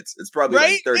the credits. It's probably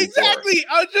right? Like 34. Exactly.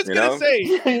 I was just going to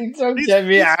say. Get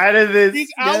me out of this.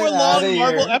 These hour-long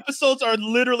Marvel episodes are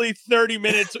literally 30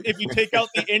 minutes if you take out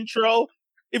the intro.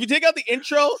 If you take out the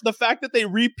intro, the fact that they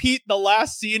repeat the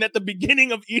last scene at the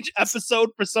beginning of each episode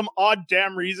for some odd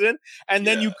damn reason, and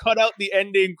then you cut out the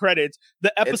ending credits,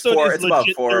 the episode is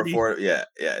legit about 4. Yeah.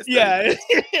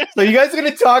 So you guys are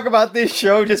gonna talk about this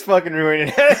show, just fucking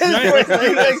ruining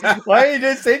it. Like, why are you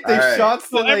just take the shots?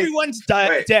 So everyone's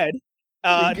dead. Good.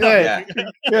 Yeah.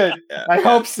 Good. Yeah. I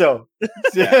hope so.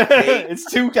 It's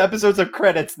 2 episodes of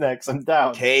credits next. I'm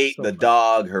down. Kate, the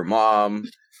dog, her mom.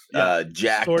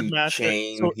 Jack,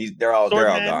 Chain, they're all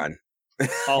gone.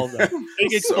 All of them.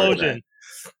 Big explosion.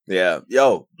 Yeah.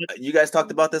 Yo, you guys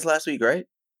talked about this last week, right?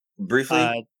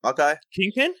 Briefly, Hawkeye?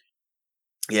 Kingpin?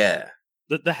 Yeah.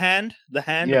 The hand?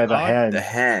 Yeah, the hand. The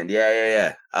hand.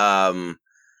 Yeah. I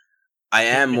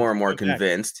am more and more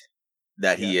convinced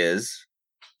that he is,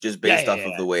 just based off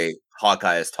of the way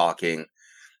Hawkeye is talking.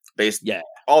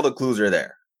 All the clues are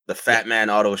there. The Fat Man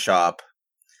Auto Shop.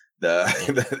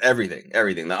 The everything,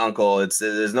 the uncle.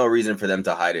 There's no reason for them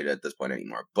to hide it at this point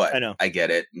anymore. But I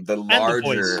get it. The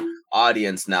larger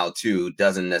audience now too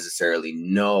doesn't necessarily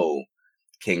know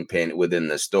Kingpin within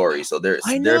the story, so there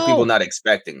are people not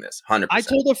expecting this. 100%. I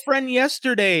told a friend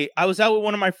yesterday. I was out with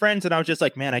one of my friends, and I was just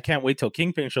like, "Man, I can't wait till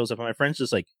Kingpin shows up." And my friend's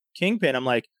just like, "Kingpin?" I'm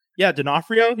like, "Yeah,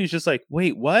 D'Onofrio." He's just like,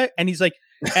 "Wait, what?" And he's like,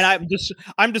 and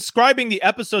I'm describing the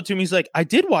episode to him. He's like, "I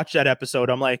did watch that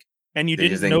episode." I'm like, "And you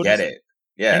didn't get it."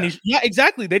 Yeah. And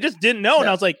exactly. They just didn't know. And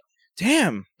I was like,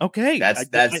 damn, okay. That's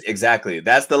exactly.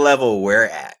 That's the level we're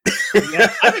at.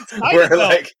 Yeah, I'm excited. We're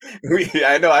like,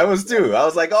 I know, I was too. I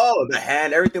was like, oh, the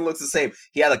hand, everything looks the same.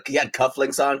 He had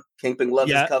cufflinks on. Kingpin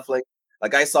loves his cufflink.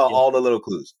 Like, I saw all the little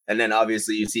clues. And then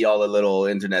obviously you see all the little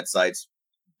internet sites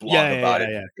blog about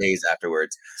it days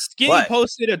afterwards. Skinny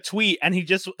posted a tweet, and he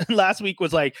just last week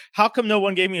was like, how come no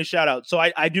one gave me a shout out? So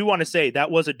I do want to say that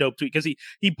was a dope tweet, because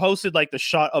he posted like the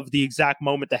shot of the exact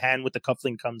moment the hand with the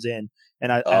cufflink comes in,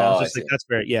 and I was just like, that's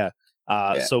very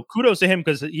so kudos to him,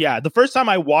 because the first time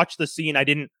I watched the scene, I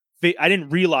didn't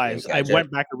realize. I went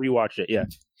back to rewatch it.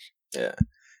 Yeah,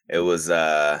 it was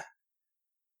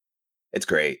it's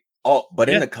great. Oh, but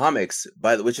in the comics,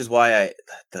 which is why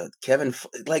Kevin,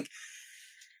 like,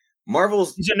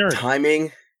 Marvel's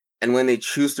timing and when they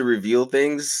choose to reveal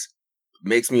things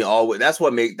makes me always. That's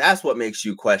what makes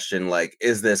you question, like,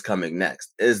 is this coming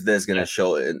next? Is this going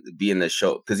to be in the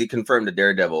show? Because he confirmed the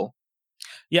Daredevil.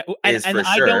 Yeah, and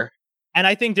sure. And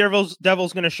I think Devil's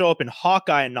going to show up in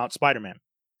Hawkeye and not Spider-Man.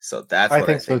 So that's what I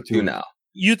think so too. Now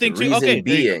you think too? Okay.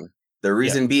 The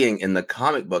reason being in the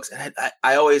comic books, and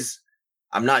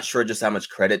I'm not sure just how much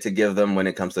credit to give them when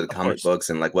it comes to the comic books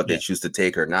and like what they choose to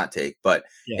take or not take. But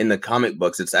in the comic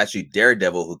books, it's actually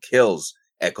Daredevil who kills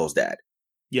Echo's dad.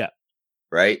 Yeah.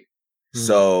 Right. Mm-hmm.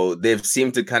 So they've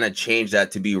seemed to kind of change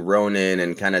that to be Ronin,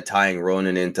 and kind of tying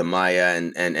Ronin into Maya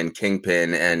and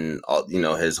Kingpin and all,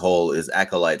 his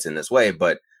acolytes in this way.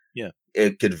 But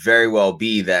it could very well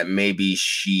be that maybe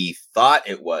she thought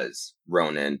it was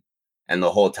Ronin, and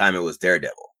the whole time it was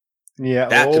Daredevil. Yeah,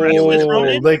 that could be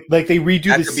like they redo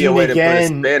that the could scene be a way again, to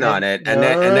put a spin on it, and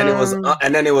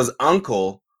then it was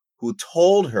Uncle who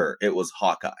told her it was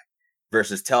Hawkeye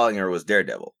versus telling her it was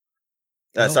Daredevil.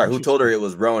 Who told her it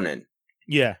was Ronin?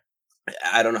 Yeah,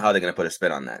 I don't know how they're gonna put a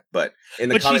spin on that, but in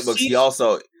the comic books, he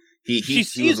also she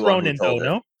sees Ronin though.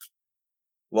 No,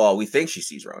 well, we think she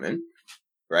sees Ronin,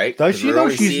 right? Does she know?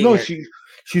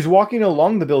 She's walking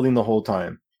along the building the whole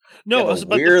time. No, but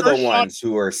we're the ones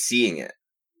who are seeing it.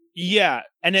 Yeah,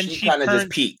 and then she kind of just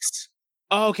peeks.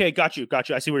 Oh, okay, got you. I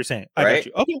see what you're saying. I got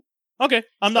you. Okay.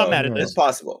 I'm not mad at this. It's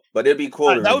possible, but it'd be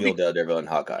cool to reveal Daredevil and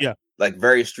Hawkeye. Yeah, like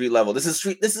very street level. This is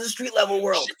a street level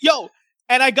world. Yo,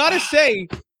 and I gotta say,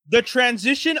 the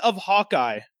transition of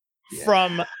Hawkeye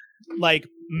from like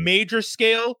major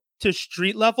scale to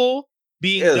street level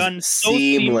being done so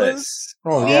seamless.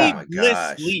 Oh yeah, my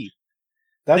gosh.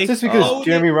 That's just because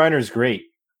Jeremy Renner's great.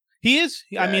 He is.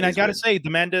 Yeah, I mean, I gotta say,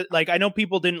 the man. Like, I know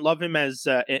people didn't love him as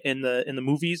in the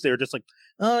movies. They were just like,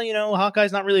 oh,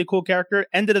 Hawkeye's not really a cool character.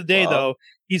 End of the day, though,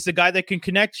 he's the guy that can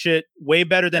connect shit way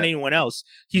better than anyone else.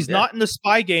 He's not in the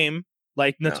spy game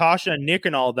like Natasha and Nick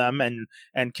and all of them,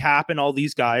 and Cap and all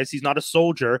these guys. He's not a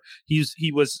soldier.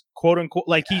 He was quote unquote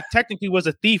like he technically was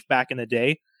a thief back in the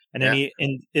day, and then he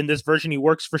in this version he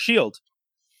works for SHIELD.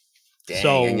 Dang,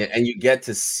 so, and you get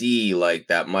to see like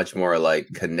that much more like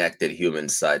connected human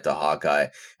side to Hawkeye,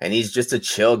 and he's just a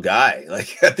chill guy.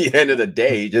 Like at the end of the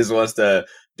day, he just wants to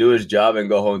do his job and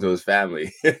go home to his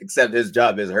family. Except his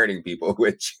job is hurting people,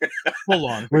 which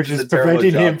which is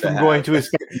preventing him from going to his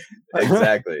family.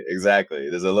 Exactly.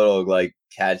 There's a little like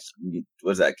catch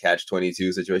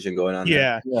 22 situation going on.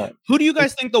 Yeah. Who do you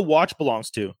guys think the watch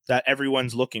belongs to that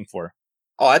everyone's looking for?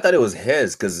 Oh, I thought it was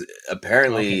his because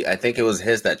apparently I think it was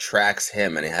his that tracks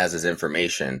him and it has his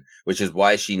information, which is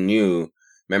why she knew.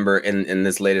 Remember in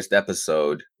this latest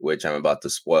episode, which I'm about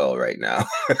to spoil right now,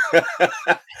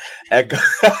 Echo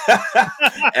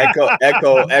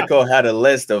had a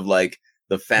list of like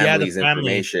the family's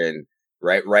information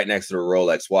right next to the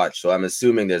Rolex watch. So I'm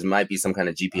assuming there might be some kind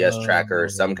of GPS tracker or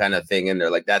some kind of thing in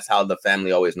there. Like that's how the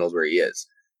family always knows where he is.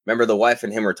 Remember the wife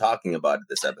and him were talking about it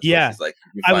this episode. Yeah. She's like,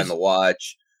 you find the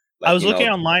watch. Like, I was looking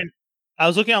online.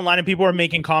 And people were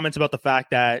making comments about the fact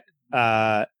that,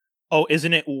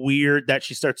 isn't it weird that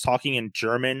she starts talking in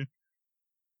German?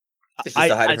 It's just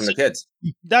to hide it from the kids.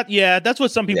 That's what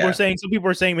some people were saying. Some people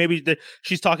were saying maybe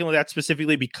she's talking like that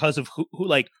specifically because of who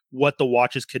like what the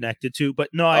watch is connected to. But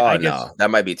no, I guess no,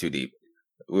 that might be too deep.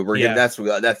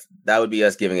 That would be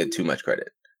us giving it too much credit.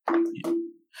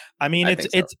 I mean,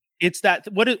 it's that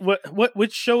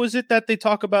which show is it that they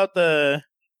talk about the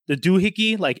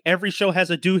doohickey? Like every show has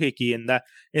a doohickey, and that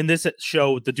in this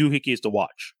show the doohickey is the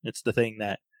watch. It's the thing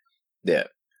that. Yeah.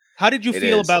 How did you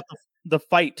feel about the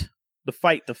fight?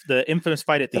 The infamous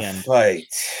fight at the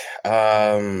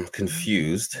end.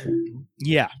 Confused.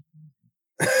 Yeah.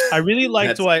 I really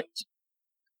liked what.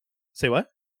 Say what?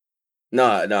 No.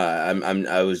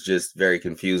 I was just very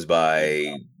confused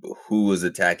by who was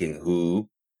attacking who.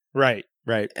 Right.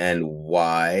 And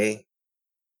why,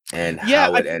 and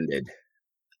how it ended.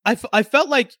 I felt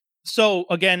like, so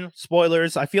again,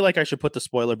 spoilers. I feel like I should put the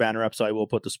spoiler banner up, so I will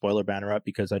put the spoiler banner up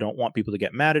because I don't want people to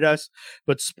get mad at us.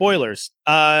 But spoilers.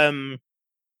 I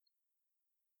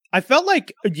felt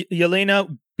like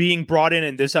Yelena being brought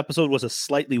in this episode was a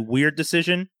slightly weird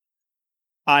decision.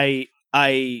 I'm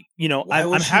happy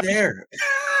there.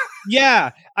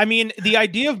 Yeah, I mean, the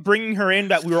idea of bringing her in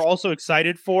that we were also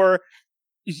excited for,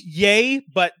 yay,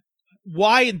 but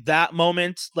why in that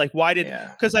moment? Like, why did?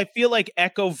 Because I feel like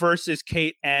Echo versus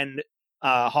Kate and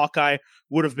Hawkeye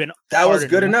would have been that was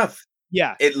good enough.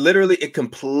 Yeah, it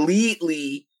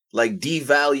completely like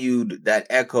devalued that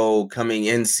Echo coming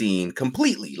in scene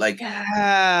completely. Like,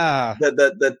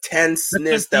 the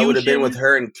tenseness that would have been with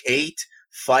her and Kate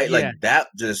fight, like that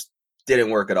just didn't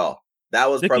work at all. That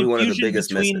was probably one of the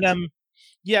biggest misses. Them.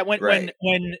 Yeah, when Kate's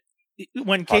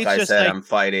Hawkeye just said, like, "I'm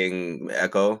fighting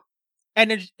Echo,"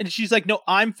 and she's like, "No,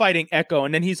 I'm fighting Echo,"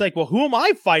 and then he's like, "Well, who am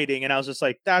I fighting?" And I was just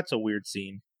like, "That's a weird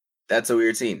scene." But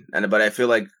I feel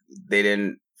like they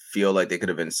didn't feel like they could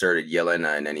have inserted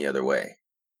Yelena in any other way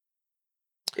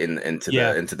into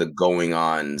the going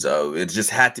ons of it.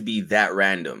 Just had to be that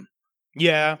random.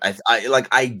 Yeah,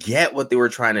 I get what they were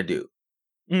trying to do.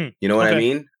 You know what I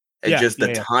mean? It's just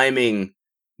the timing.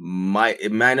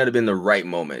 It might not have been the right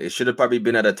moment. It should have probably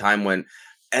been at a time when,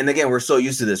 and again, we're so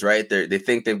used to this, right? They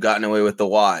think they've gotten away with the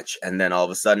watch, and then all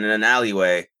of a sudden in an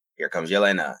alleyway, here comes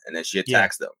Yelena, and then she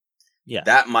attacks them. Yeah,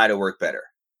 that might have worked better.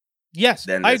 Yes,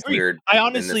 I agree. I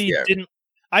honestly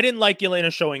I didn't like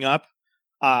Yelena showing up.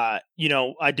 You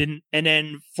know, I didn't. And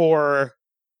then for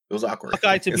it was awkward.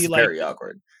 Hawkeye to be like very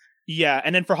awkward. Yeah,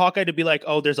 and then for Hawkeye to be like,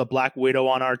 "Oh, there's a Black Widow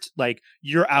on our like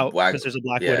you're out because there's a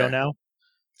Black Widow now."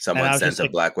 Someone sent a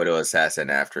Black Widow assassin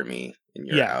after me, and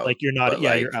you're out. Like you're not.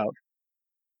 Yeah, you're out.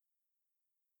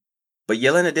 But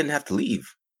Yelena didn't have to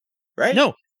leave, right?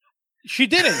 No, she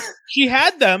didn't. She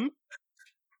had them,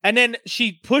 and then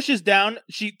she pushes down.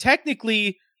 She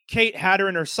technically Kate had her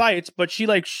in her sights, but she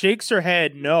like shakes her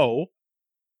head no,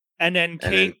 and then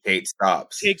Kate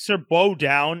stops, takes her bow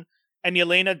down, and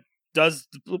Yelena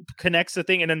connects the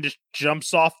thing and then just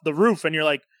jumps off the roof, and you're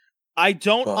like, I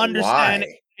don't understand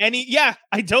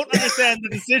I don't understand the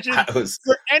decision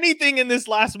for anything in this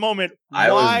last moment.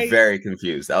 I was very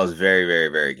confused. I was very, very,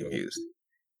 very confused.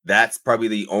 That's probably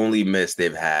the only miss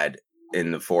they've had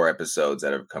in the 4 episodes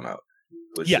that have come out.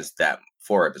 Which is that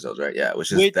 4 episodes, right? Yeah,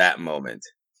 which is that moment.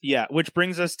 Yeah, which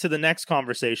brings us to the next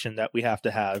conversation that we have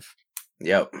to have.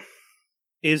 Yep.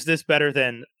 Is this better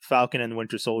than Falcon and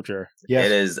Winter Soldier? Yes.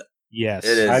 It is. Yes.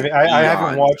 It is. I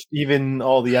haven't watched even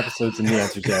all the episodes, and the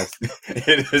answer is yes.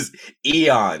 It is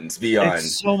eons beyond.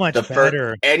 It's so much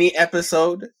better. Any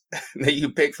episode that you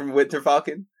pick from Winter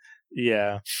Falcon?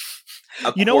 Yeah.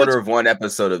 A quarter of one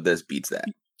episode of this beats that.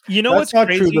 You know That's what's not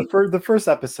crazy? True. The first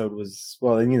episode was,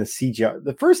 well, I mean, the CGI.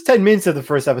 The first 10 minutes of the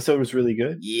first episode was really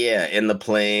good. Yeah, in the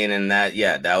plane and that.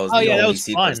 Yeah, that was the only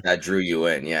sequence that drew you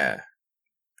in. Yeah.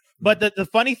 But the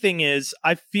funny thing is,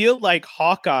 I feel like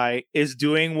Hawkeye is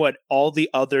doing what all the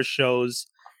other shows...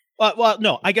 well,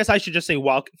 no, I guess I should just say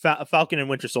Falcon and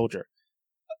Winter Soldier.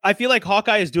 I feel like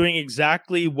Hawkeye is doing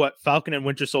exactly what Falcon and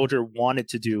Winter Soldier wanted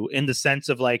to do, in the sense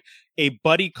of like a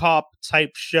buddy cop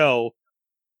type show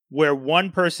where one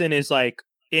person is like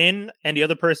in and the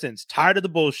other person's tired of the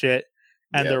bullshit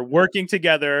and they're working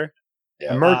together.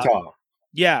 Yeah. Murtaugh.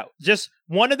 Yeah, just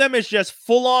one of them is just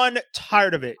full on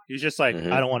tired of it. He's just like,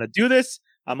 I don't want to do this.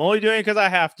 I'm only doing it because I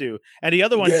have to. And the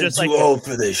other one's just too like, old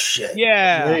for this shit.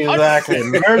 Yeah, exactly.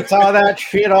 Murtaugh that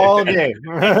shit all day.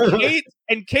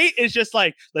 and Kate is just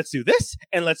like, let's do this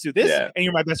and let's do this. And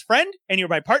you're my best friend and you're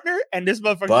my partner. And this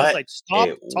motherfucker is like, stop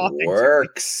talking.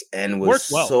 Works and was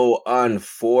so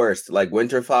unforced. Like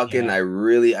Winter Falcon, I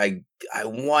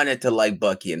wanted to like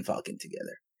Bucky and Falcon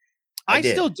together. I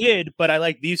still did, but I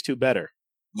like these two better.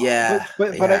 Yeah,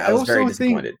 but I was very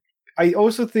disappointed. I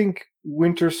also think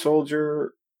Winter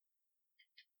Soldier,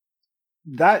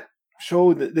 that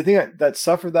show, the thing that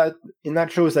suffered that in that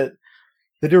show is that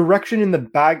the direction in the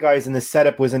bad guys and the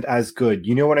setup wasn't as good.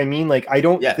 You know what I mean? Like I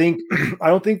don't think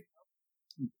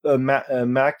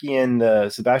Mackie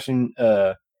and Sebastian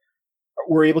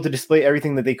were able to display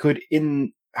everything that they could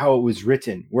in how it was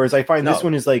written. Whereas I find this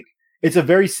one is like, it's a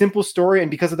very simple story, and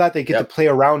because of that, they get to play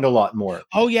around a lot more.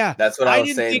 Oh yeah, that's what I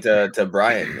was saying to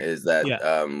Brian. Is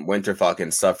that Winter Falcon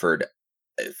suffered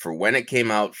for when it came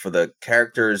out, for the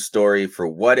character's story, for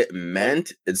what it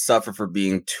meant. It suffered for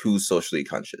being too socially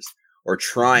conscious or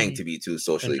trying to be too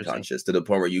socially conscious, to the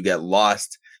point where you get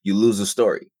lost, you lose the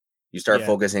story, you start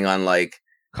focusing on like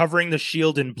covering the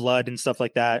shield in blood and stuff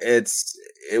like that. It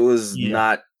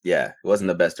wasn't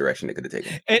the best direction they could have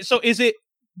taken. And so is it?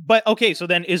 But okay, so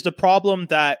then is the problem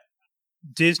that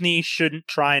Disney shouldn't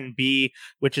try and be,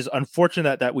 which is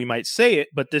unfortunate that we might say it,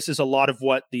 but this is a lot of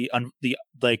what the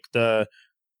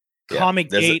comic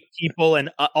gate people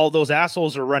and all those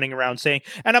assholes are running around saying.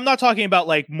 And I'm not talking about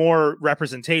like more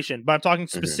representation, but I'm talking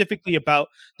specifically about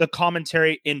the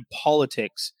commentary in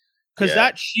politics, because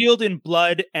that shield in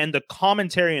blood and the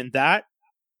commentary in that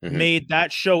made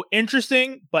that show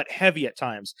interesting but heavy at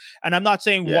times. And I'm not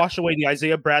saying wash away the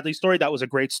Isaiah Bradley story. That was a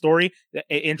great story.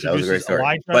 It introduces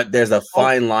Elijah. But there's a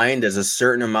fine line. There's a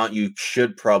certain amount you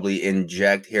should probably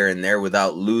inject here and there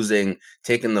without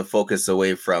taking the focus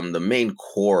away from the main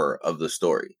core of the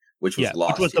story, which was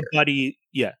lost. Which was the buddy.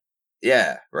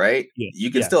 Yeah, right? Yeah,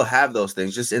 you can still have those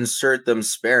things. Just insert them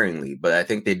sparingly. But I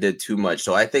think they did too much.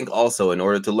 So I think also, in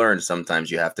order to learn,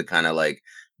 sometimes you have to kind of like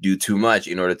do too much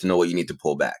in order to know what you need to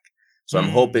pull back. So I'm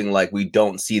hoping like we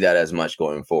don't see that as much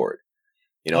going forward.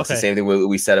 You know, it's the same thing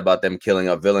we said about them killing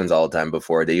up villains all the time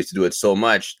before. They used to do it so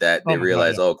much that they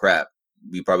realized, oh crap,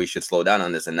 we probably should slow down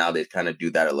on this. And now they kind of do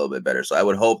that a little bit better. So I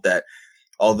would hope that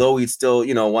although we still,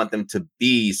 want them to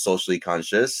be socially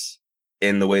conscious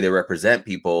in the way they represent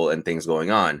people and things going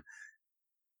on,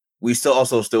 we still want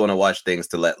to watch things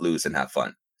to let loose and have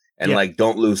fun. And like,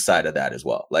 don't lose sight of that as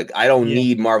well. Like, I don't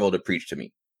need Marvel to preach to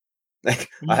me.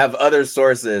 Like, I have other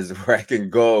sources where I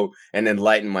can go and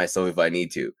enlighten myself if I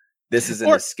need to. This is an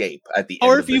escape at the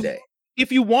end of the day.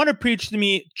 If you want to preach to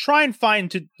me, try and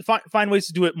find ways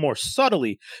to do it more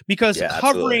subtly, because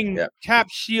covering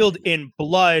Cap's shield in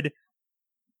blood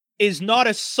is not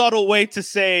a subtle way to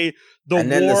say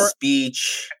and then the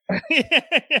speech.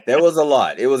 There was a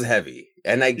lot. It was heavy.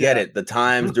 And I get it. The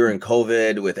times during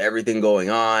COVID with everything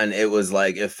going on, it was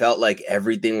like, it felt like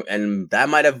everything, and that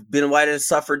might have been why it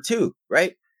suffered too,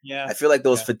 right? Yeah. I feel like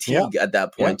there was fatigue at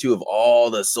that point too, of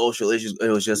all the social issues. It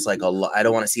was just like a lot. I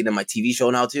don't want to see it in my TV show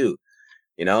now too,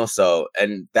 you know? So,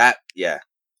 and that,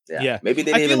 maybe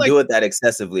they didn't even do it that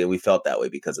excessively, and we felt that way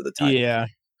because of the time. Yeah.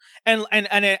 And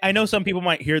I know some people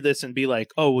might hear this and be like,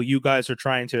 oh, well, you guys are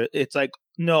trying to, it's like,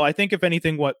 no, I think if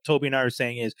anything, what Toby and I are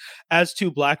saying is, as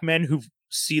two black men who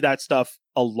see that stuff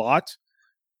a lot,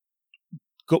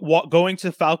 going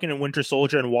to Falcon and Winter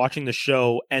Soldier and watching the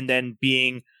show and then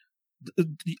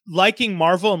liking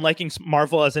Marvel and liking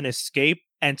Marvel as an escape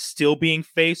and still being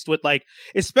faced with, like,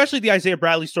 especially the Isaiah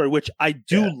Bradley story, which I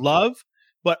do love,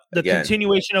 but the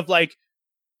continuation of, like,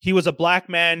 he was a black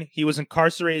man, he was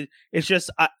incarcerated. It's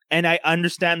just, and I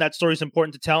understand that story is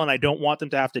important to tell, and I don't want them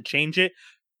to have to change it.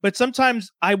 But sometimes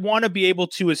I want to be able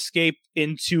to escape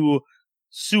into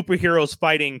superheroes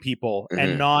fighting people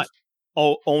and not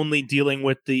only dealing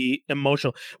with the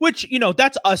emotional, which, you know,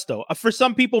 that's us though. For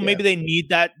some people, maybe they need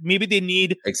that. Maybe they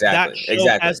need that show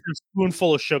as a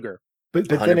spoonful of sugar. But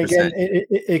then again,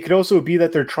 it could also be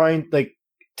that they're trying, like,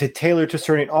 to tailor to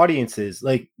certain audiences,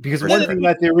 like, because one thing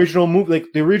that the original movie, like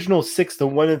the original six,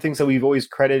 one of the things that we've always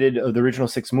credited of the original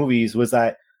six movies was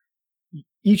that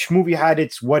each movie had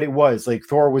what it was. Like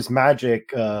Thor was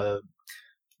magic, the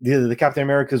Captain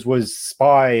America's was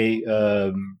spy,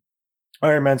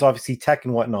 Iron Man's obviously tech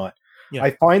and whatnot. Yeah.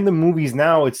 I find the movies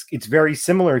now it's very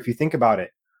similar if you think about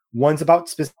it. One's about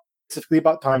specifically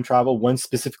about time travel, one's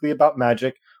specifically about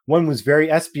magic, one was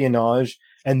very espionage.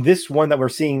 And this one that we're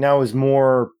seeing now is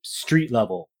more street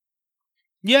level.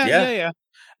 Yeah.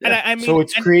 And I mean, so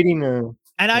it's creating a.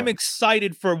 And I'm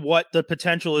excited for what the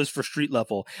potential is for street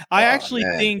level. I actually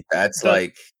think that's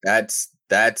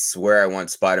that's where I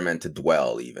want Spider-Man to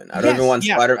dwell. Even I don't even want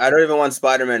I don't even want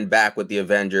Spider-Man back with the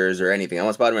Avengers or anything. I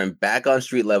want Spider-Man back on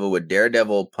street level with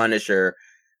Daredevil, Punisher.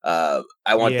 I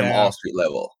want them all street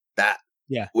level.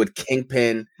 With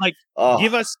Kingpin, like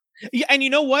give us. Yeah, and you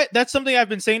know what? That's something I've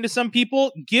been saying to some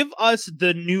people. Give us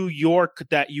the New York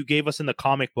that you gave us in the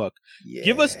comic book. Yeah.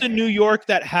 Give us the New York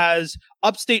that has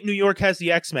upstate New York has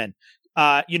the X-Men.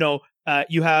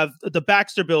 You have the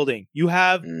Baxter Building. You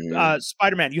have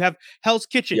Spider-Man. You have Hell's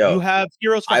Kitchen. You have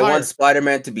Heroes for Hire. I want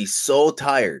Spider-Man to be so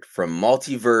tired from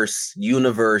multiverse,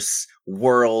 universe,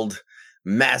 world,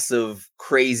 massive,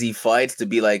 crazy fights to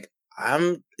be like,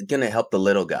 I'm gonna help the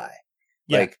little guy.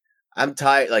 Yeah. Like, I'm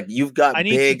tired. Like, you've got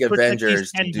big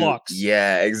Avengers to do. Blocks.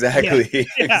 Yeah, exactly.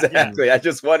 Exactly. Yeah. I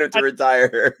just want him to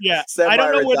retire. Yeah. I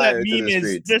don't know where that meme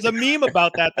is. There's a meme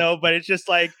about that though, but it's just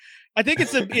like, I think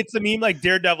it's a meme like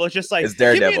Daredevil. It's just like, it's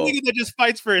Daredevil. Give me a nigga that just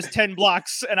fights for his 10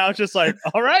 blocks. And I was just like,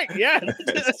 all right, yeah.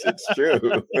 it's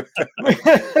true.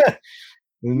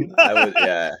 I would,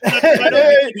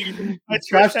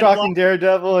 trash talking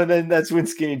Daredevil, and then that's when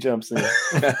Skinny jumps in.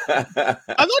 I'm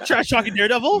not trash talking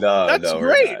Daredevil. That's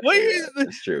great.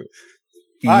 That's true.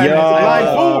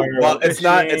 Well, it's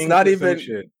not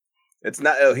even. It's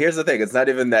not. Here's the thing. It's not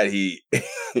even that he,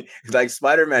 like,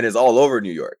 Spider-Man is all over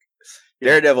New York.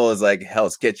 Daredevil is like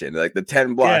Hell's Kitchen, like the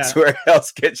 10 blocks where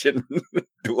Hell's Kitchen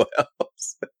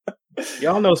dwells.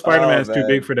 Y'all know Spider-Man's too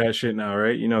big for that shit now,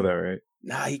 right? You know that, right?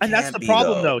 Nah, he and that's the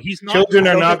problem, though. He's not. Children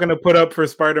are not going to put up for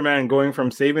Spider-Man going from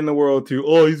saving the world to,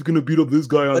 he's going to beat up this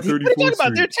guy on 34th Street. What are you talking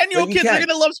about? They're 10-year-old kids. They're going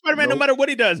to love Spider-Man no matter what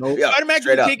he does. Spider-Man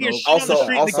can take his shit on the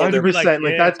street.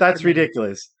 100%. That's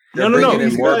ridiculous. They're bringing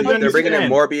in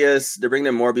Morbius. They're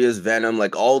bringing in Morbius, Venom,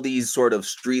 like all these sort of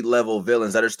street level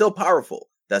villains that are still powerful.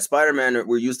 That Spider-Man,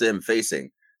 we're used to him facing.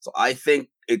 So I think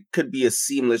it could be a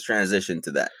seamless transition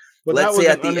to that. But let's say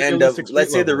at the end of,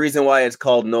 the reason why it's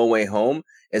called No Way Home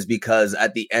is because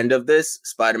at the end of this,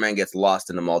 Spider-Man gets lost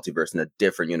in the multiverse in a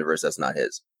different universe that's not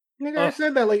his. Nigga, I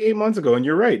said that like 8 months ago, and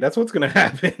you're right. That's what's going to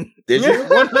happen. Did you?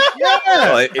 Well,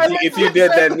 if you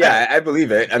did, then I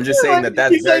believe it. I'm just saying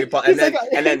that's very possible.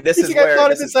 And then this is where I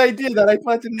thought of this idea that I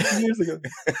planted years ago.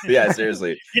 Yeah,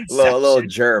 seriously, a little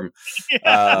germ.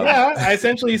 I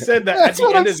essentially said that at the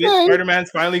end of this,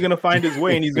 Spider-Man's finally going to find his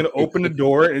way, and he's going to open the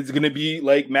door, and it's going to be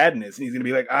like madness, and he's going to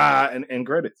be like and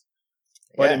credits.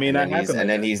 But I mean, and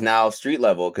then he's now street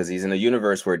level because he's in a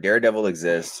universe where Daredevil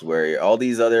exists, where all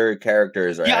these other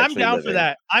characters are. Yeah, I'm down for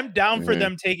that. I'm down for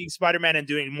them taking Spider-Man and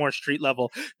doing more street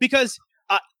level because,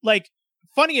 like,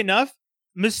 funny enough,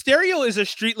 Mysterio is a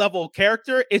street level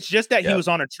character. It's just that he was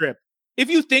on a trip. If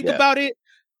you think about it,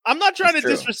 I'm not trying to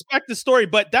disrespect the story,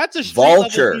 but that's a street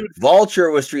level. Vulture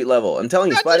was street level. I'm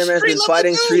telling you, Spider-Man's been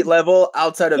fighting street level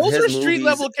outside of his movies. Those are street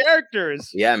level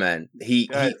characters. Yeah, man. He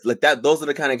like that. Those are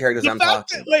the kind of characters I'm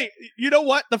talking about. Wait, you know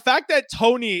what? The fact that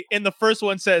Tony in the first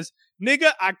one says,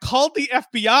 "Nigga, I called the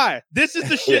FBI. This is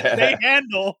the shit they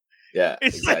handle." Yeah,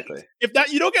 it's exactly. Like, if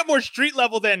that you don't get more street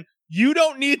level, then you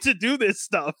don't need to do this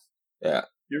stuff. Yeah,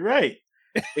 you're right.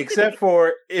 Except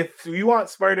for if we want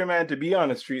Spider-Man to be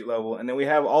on a street level, and then we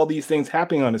have all these things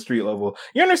happening on a street level.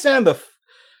 You understand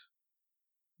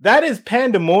that is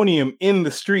pandemonium in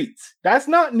the streets. That's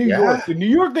not New York. The New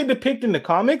York they depict in the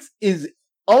comics is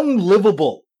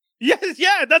unlivable. Yes,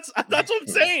 yeah, that's what I'm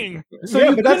saying. So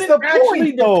you couldn't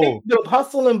actually depict the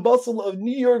hustle and bustle of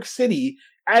New York City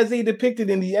as they depicted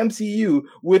in the MCU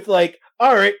with like,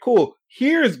 all right, cool.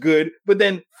 Here's good, but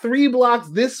then 3 blocks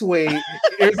this way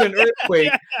is an earthquake.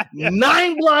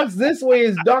 9 blocks this way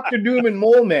is Dr. Doom and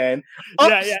Mole Man.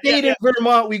 Upstate in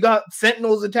Vermont, we got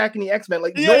Sentinels attacking the X-Men.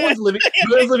 Like no one's living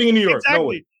in New York. Exactly. No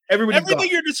one. Everything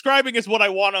you're describing is what I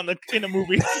want in a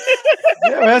movie.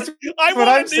 That's what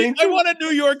I'm saying. I want a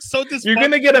New York so this. You're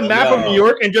gonna get a map of New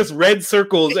York and just red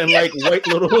circles and like white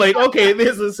little like. Okay,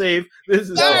 this is safe. This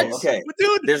is okay. But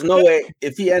dude, there's no way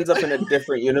if he ends up in a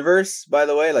different universe. By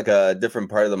the way, like a different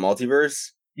part of the multiverse.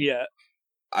 Yeah.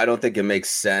 I don't think it makes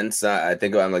sense. I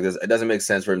think I'm like this. It doesn't make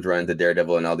sense for him to run into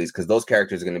Daredevil and all these because those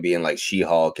characters are going to be in like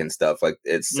She-Hulk and stuff. Like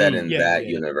it's set in that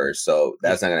universe, so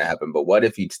that's not going to happen. But what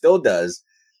if he still does?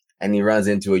 And he runs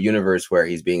into a universe where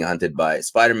he's being hunted by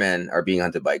Spider-Man or being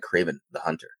hunted by Kraven the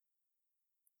Hunter.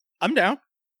 I'm down.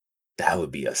 That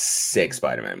would be a sick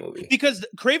Spider-Man movie. Because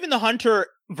Kraven the Hunter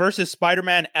versus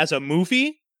Spider-Man as a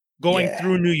movie going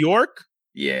through New York.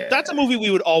 Yeah. That's a movie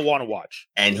we would all want to watch.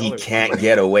 And he can't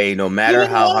get away no matter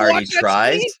how hard he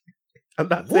tries. I'm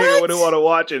not saying I wouldn't want to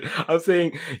watch it. I'm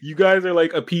saying you guys are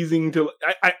like appeasing to.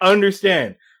 I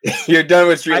understand. You're done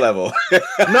with street level.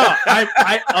 No,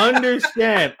 I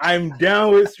understand. I'm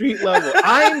down with street level.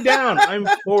 I'm down. I'm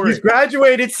for He's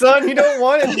graduated, son. You don't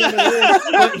want it.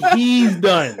 But he's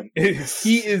done.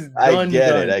 He is done. I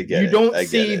get it. You don't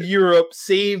save Europe,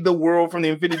 save the world from the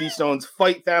Infinity Stones,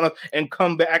 fight Thanos, and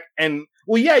come back and.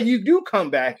 Well, yeah, you do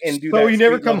come back and do that. So you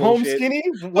never come home shit. Skinny?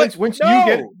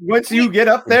 Once you get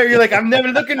up there, you're like, I'm never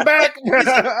looking back.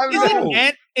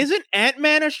 Isn't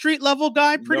Ant-Man a street level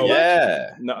guy? Pretty much.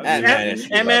 Yeah. No,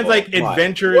 Ant-Man's like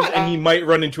adventures, and he might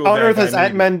run into a. How on earth has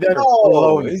Ant-Man done?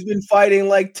 Oh, he's been fighting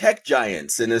like tech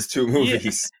giants in his 2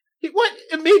 movies. What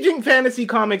Amazing Fantasy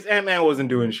Comics? Ant-Man wasn't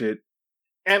doing shit.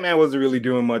 Ant-Man wasn't really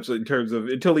doing much in terms of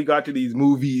until he got to these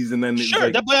movies and then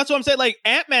sure, that's what I'm saying. Like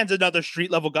Ant-Man's another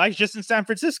street level guy. He's just in San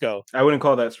Francisco. I wouldn't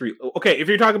call that street. Okay, if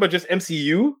you're talking about just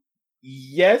MCU,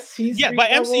 yes, he's by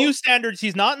MCU standards,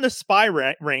 he's not in the spy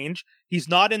range. He's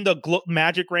not in the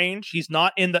magic range. He's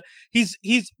not in the. He's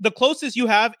the closest you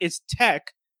have is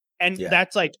tech, and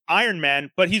that's like Iron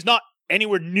Man. But he's not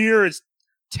anywhere near as.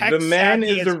 The man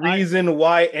is the reason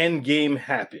why Endgame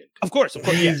happened. Of course.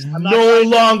 He's no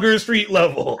longer street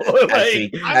level. Kang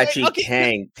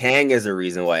is the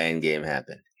reason why Endgame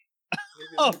happened.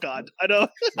 Oh God, I know.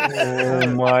 Oh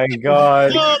my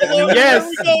God!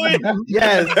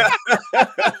 Yes.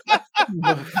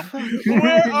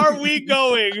 Where are we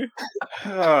going?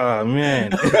 Oh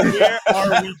man, where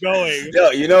are we going?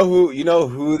 Yo, you know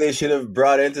who they should have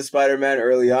brought into Spider-Man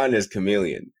early on is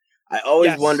Chameleon. I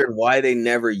always wondered why they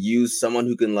never used someone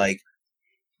who can like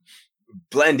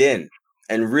blend in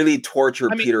and really torture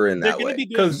Peter in that way.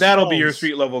 Because that'll be your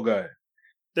street level guy.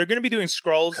 They're going to be doing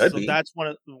Skrulls, so that's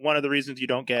one of the reasons you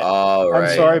don't get. Oh,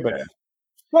 right. I'm sorry, but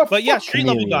yeah, street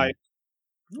level guy.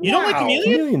 You don't like Chameleon?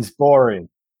 Chameleon's boring.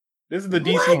 This is the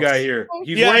DC guy here.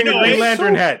 He's wearing a Green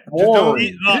Lantern hat.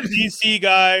 DC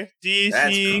guy. DC.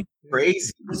 That's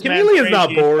crazy. Chameleon's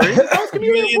not boring.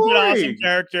 Chameleon's an awesome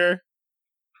character.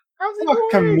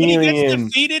 Chameleon. When he gets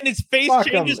defeated and his face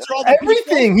changes to all the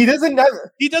everything. People.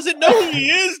 He doesn't know who he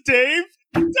is, Dave.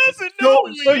 He doesn't know.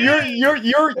 So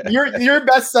your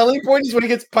best selling point is when he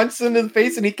gets punched in the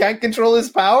face and he can't control his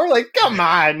power. Like, come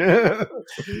on. there's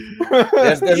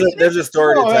a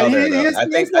story to tell there. I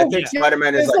think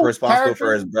Spider-Man is like responsible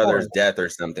for his brother's death or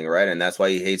something, right? And that's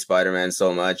why he hates Spider-Man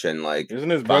so much. And like,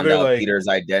 isn't his brother like Peter's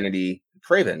identity?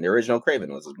 Kraven, the original Kraven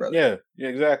was his brother. Yeah,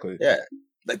 exactly. Yeah.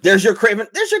 Like, there's your Kraven.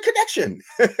 There's your connection.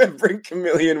 Bring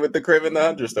Chameleon with the Kraven the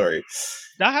Hunter story.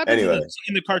 That happens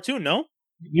in the cartoon, no?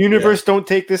 Universe, don't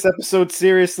take this episode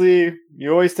seriously.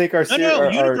 You always take our stuff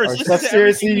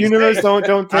seriously. Universe,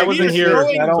 don't take. I wasn't here.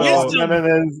 I don't want none of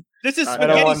this. This is I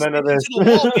don't want none of this. To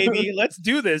the wall, baby. Let's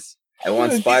do this. I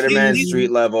want Spider-Man street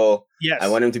level. Yes. I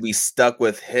want him to be stuck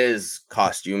with his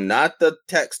costume, not the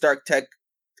Stark Tech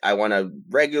I want a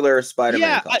regular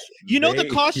Spider-Man costume. You know the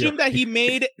costume that he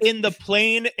made in the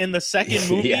plane in the second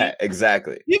movie? Yeah,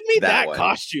 exactly. Give me that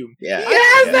costume. Yeah.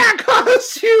 Yes, that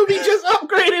costume. He just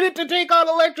upgraded it to take on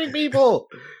electric people.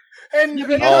 And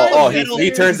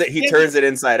he turns it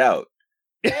inside out.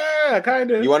 Yeah, kind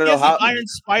of. You want to know how Iron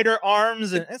Spider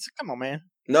arms and come on, man.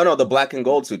 No, the black and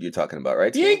gold suit you're talking about,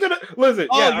 right? He ain't gonna listen.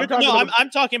 I'm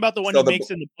talking about the one he makes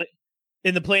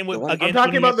in the plane with. I'm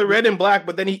talking about the red and black,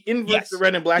 but then he inverts the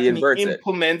red and black and he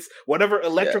implements whatever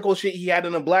electrical shit he had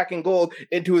in the black and gold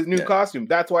into his new costume.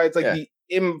 That's why it's like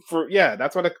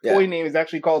that's why the toy name is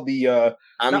actually called the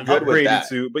I'm good with that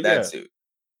suit, but that suit.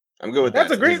 I'm good with that.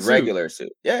 That's a great regular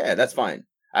suit. Yeah, that's fine.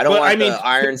 I don't want the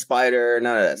Iron Spider,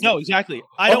 none of that stuff. No, exactly.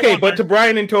 But to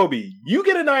Brian and Toby, you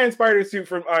get an Iron Spider suit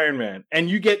from Iron Man, and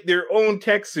you get their own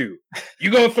tech suit.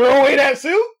 You gonna throw away that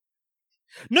suit?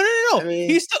 No. I mean,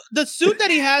 he's still the suit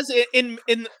that he has in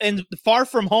Far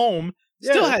From Home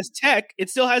still has tech. It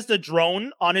still has the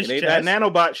drone on his chest. That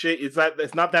nanobot shit. It's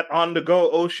not that on the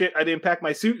go. Oh shit! I didn't pack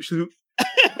my suit.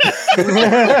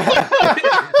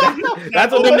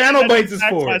 That's what the nanobites is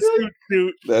for.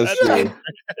 That's true.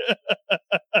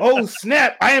 Oh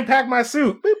snap! I didn't pack my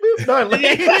suit. Boop, boop, done.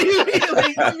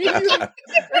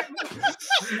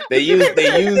 They use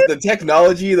the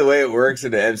technology the way it works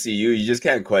in the MCU. You just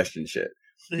can't question shit.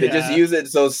 They just use it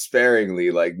so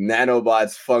sparingly. Like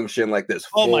nanobots function like this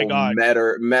full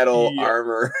metal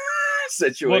armor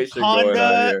situation Wakanda going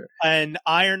on here. And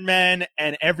Iron Man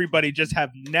and everybody just have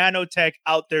nanotech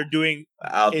out there doing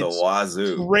out the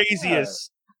wazoo.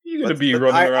 Craziest. You're gonna be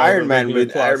running around. Iron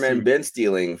Man been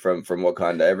stealing from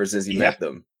Wakanda ever since he met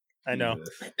them. I know.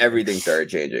 Everything started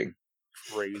changing.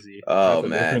 Crazy. Oh That's a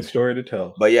man, different story to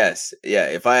tell. But yes,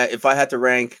 if I had to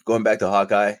rank, going back to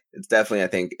Hawkeye, it's definitely, I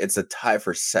think it's a tie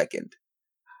for second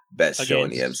best show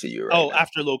in the MCU right now.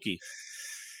 After Loki.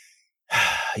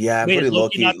 Yeah, I'm putting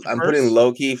Loki. I'm putting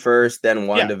Loki first, then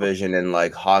WandaVision, and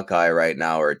like Hawkeye right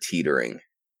now are teetering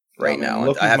right now.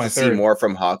 Loki's I have to see more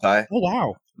from Hawkeye. Oh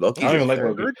wow, Loki. I don't even like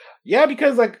Loki. Yeah,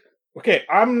 because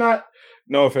I'm not.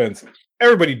 No offense,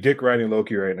 everybody dick riding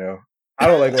Loki right now. I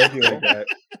don't like Loki like that.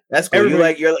 That's cool.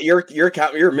 Everybody, you're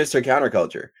Mr.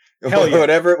 Counterculture. Hell yeah.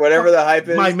 whatever the hype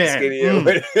is, my man.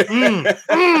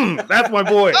 That's my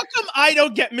boy. How come I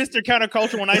don't get Mr.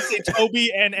 Counterculture when I say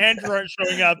Toby and Andrew aren't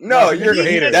showing up? No, you're a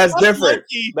hater. That's different.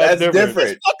 That's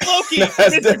different. Fuck Loki.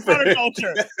 That's Mr.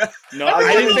 Counterculture. No,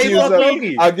 I didn't say fuck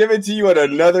Loki. I'll give it to you on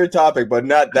another topic, but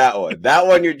not that one. That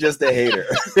one, you're just a hater.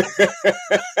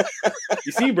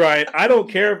 You see, Brian, I don't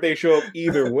care if they show up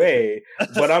either way,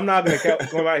 but I'm not going to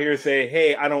come out here and say,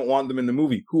 hey, I don't want them in the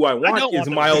movie. Who I want is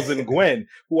Miles and Gwen.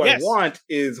 Who I want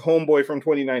is Homeboy from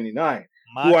 2099.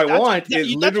 Who I want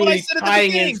is literally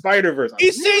tying in Spider-Verse.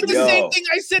 He's saying the same thing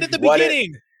I said at the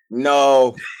beginning.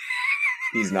 No,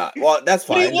 he's not. Well, that's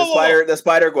fine. The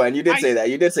Spider-Gwen. You did say that.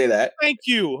 You did say that. Thank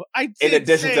you. In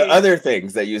addition to other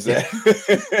things that you said.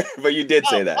 But you did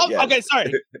say that. Yes. Okay,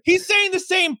 sorry. He's saying the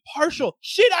same partial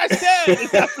shit I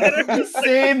said. He's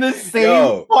saying the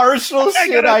same partial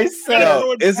shit I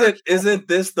said. Isn't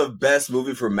this the best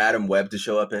movie for Madam Web to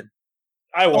show up in?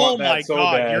 I want that so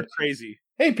bad. You're crazy.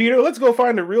 Hey, Peter, let's go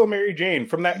find a real Mary Jane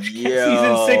from that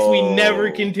season 6 we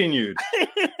never continued.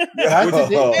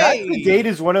 To date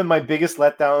is one of my biggest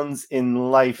letdowns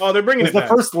in life. Oh, they're bringing it back.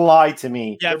 The first lie to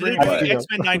me. Yeah,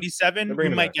 X-Men 97, we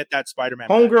might get that Spider-Man.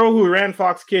 Homegirl who ran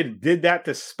Fox Kids did that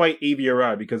to spite Avi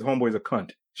Arad because Homeboy's a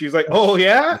cunt. She's like, oh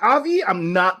yeah, Avi,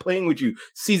 I'm not playing with you.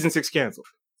 Season 6 canceled.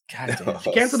 God damn.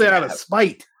 She canceled it out of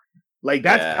spite. Like,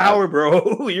 that's power,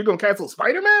 bro. You're going to cancel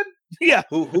Spider-Man? Yeah.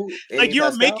 Who? Like,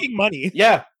 you're making money.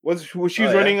 Yeah. She was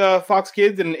running Fox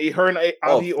Kids, and her and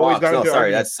Avi always got into sorry,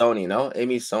 that's Sony, no?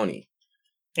 Amy's Sony.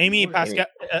 Amy Pascal.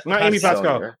 Not Amy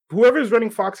Pascal. Whoever's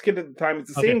running Fox Kids at the time,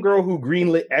 it's the same girl who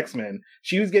greenlit X-Men.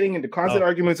 She was getting into constant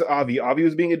arguments with Avi. Avi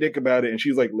was being a dick about it, and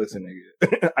she was like, listen,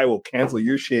 nigga, I will cancel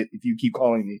your shit if you keep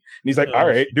calling me. And he's like, all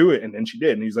right, do it. And then she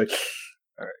did. And he's like,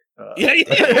 all right.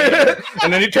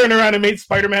 And then he turned around and made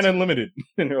Spider-Man Unlimited.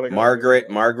 And they're like,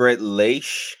 Margaret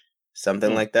Leish,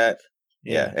 something like that.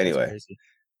 Yeah. Anyway,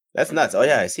 that's nuts. Oh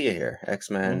yeah, I see it here.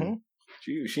 X-Men.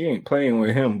 She ain't playing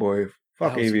with him, boy.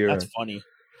 Fuck Avi. That's funny.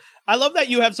 I love that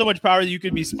you have so much power that you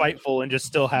can be spiteful and just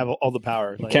still have all the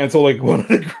power. Like, cancel like one of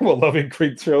the beloved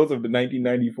great shows of the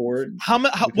 1994.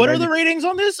 What are the ratings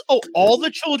on this? Oh, all the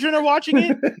children are watching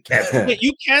it. Wait,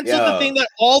 you canceled the thing that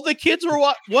all the kids were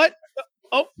what?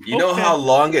 Oh, you know how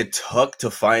long it took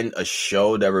to find a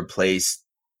show that replaced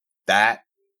that?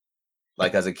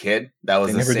 Like as a kid, that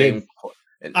was the same.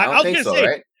 I don't think so,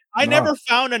 right? I never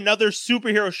found another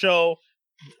superhero show,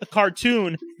 a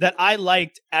cartoon that I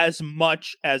liked as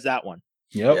much as that one.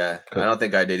 Yep. Yeah, I don't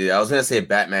think I did either. I was gonna say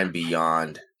Batman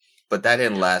Beyond, but that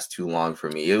didn't last too long for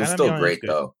me. It was still great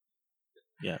though.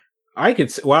 Yeah, I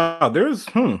could. Wow, there's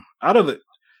out of it.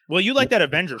 Well, you like that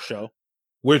Avengers show?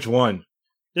 Which one?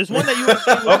 There's one that you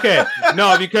okay,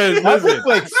 no, because listen,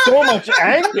 like so much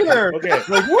anger. Okay,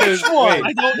 like which one?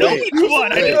 I don't know which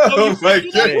one. I didn't know you my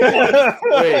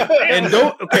wait, and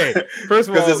don't. Okay, first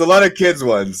of all, because there's a lot of kids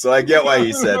ones, so I get why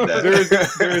you said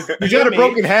that. You got a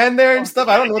broken hand there and stuff.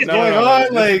 I don't know what's going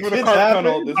on. Like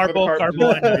carpal.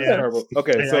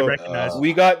 Okay, so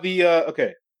we got the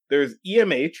okay. There's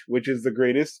EMH, which is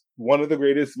one of the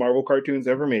greatest Marvel cartoons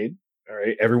ever made. All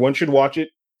right, everyone should watch it.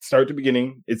 Start to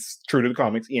beginning. It's true to the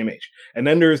comics, EMH. And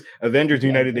then there's Avengers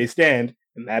United They Stand,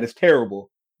 and that is terrible.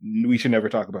 We should never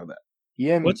talk about that.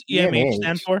 What's EMH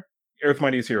stand for? Earth's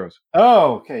Mightiest Heroes.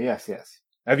 Oh, okay. Yes.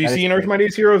 Have you seen Earth's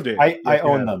Mightiest Heroes, Dave? I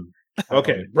own them.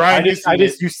 Okay. Brian, you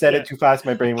said it too fast.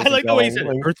 My brain was I like the way you said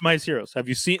it. Earth's Mightiest Heroes. Have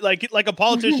you seen like a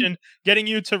politician getting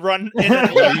you to run in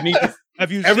you need to,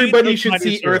 have you everybody should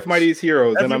see Earth's Mightiest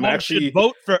Heroes. Everyone and I'm actually should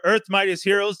vote for Earth's Mightiest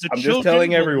Heroes. I'm just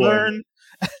telling everyone.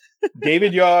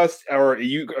 David Yost, or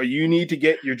you need to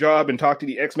get your job and talk to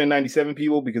the X-Men 97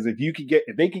 people, because if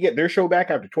they could get their show back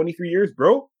after 23 years,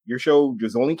 bro, your show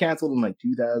was only canceled in like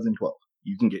 2012.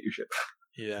 You can get your shit back.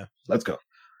 Yeah. Let's go.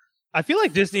 I feel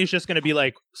like Disney is just going to be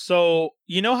like, so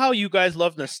you know how you guys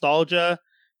love nostalgia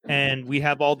and we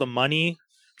have all the money?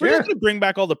 We're just going to bring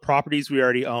back all the properties we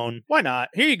already own. Why not?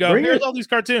 Here you go. Here's all these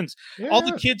cartoons. Yeah. All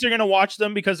the kids are going to watch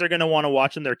them because they're going to want to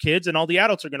watch them. They're kids. And all the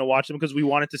adults are going to watch them because we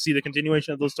wanted to see the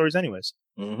continuation of those stories anyways.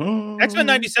 Mm-hmm. X-Men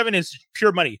 97 is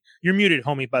pure money. You're muted,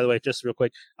 homie, by the way, just real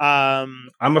quick. I'm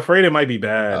afraid it might be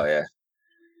bad. Oh, yeah.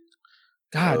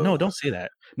 God, no, don't say that.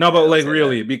 No, but like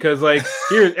really, because like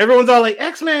here, everyone's all like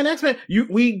X-Men.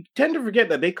 We tend to forget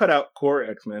that they cut out core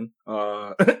X-Men.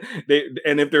 And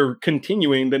if they're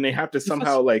continuing, then they have to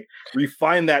somehow like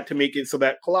refine that to make it so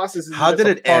that Colossus is. How did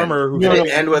it end? Did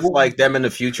it end with like them in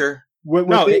the future?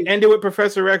 It ended with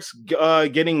Professor X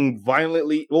getting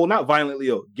not violently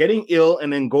ill, getting ill,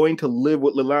 and then going to live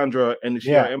with Lilandra and the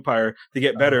Shi'ar Empire to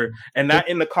get better. And that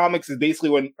in the comics is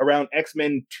basically when around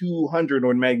X-Men 200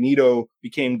 when Magneto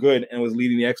became good and was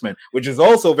leading the X-Men, which is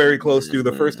also very close to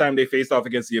the first time they faced off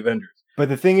against the Avengers. But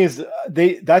the thing is,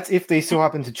 that's if they so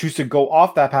happen to choose to go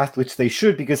off that path, which they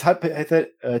should, because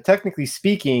technically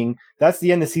speaking, that's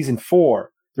the end of season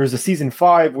 4. There's a season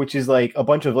 5, which is like a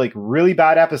bunch of like really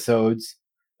bad episodes.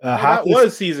 That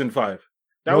was season 5.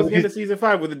 That was the end of season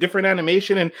 5 with a different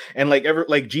animation and like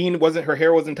Jean her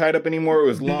hair wasn't tied up anymore. It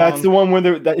was long. That's the one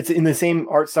where it's in the same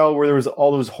art style where there was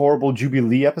all those horrible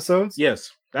Jubilee episodes. Yes,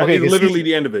 that is literally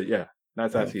the end of it. Yeah,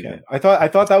 that's that season. I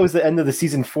thought that was the end of the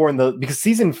season 4 because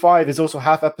season 5 is also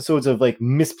half episodes of like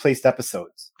misplaced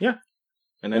episodes. Yeah.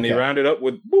 And then they rounded up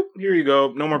with, boop, here you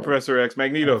go. No more Professor X.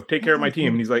 Magneto, take care of my team.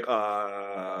 And he's like,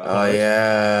 Oh,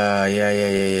 yeah.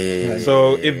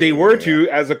 So if they were to,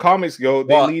 as the comics go,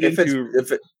 they lead into...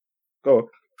 Go.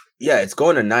 Yeah, it's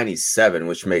going to 97,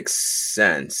 which makes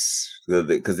sense.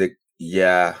 Because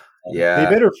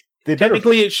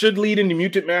Technically, it should lead into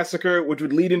Mutant Massacre, which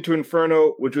would lead into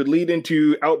Inferno, which would lead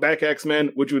into Outback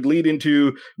X-Men, which would lead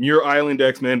into Muir Island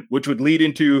X-Men, which would lead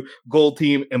into Gold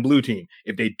Team and Blue Team.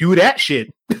 If they do that shit,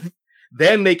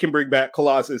 then they can bring back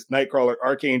Colossus, Nightcrawler,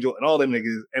 Archangel, and all them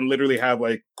niggas, and literally have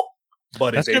like.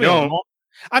 But if they don't,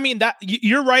 I mean that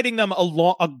you're writing them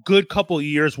a good couple of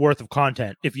years worth of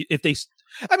content. If they.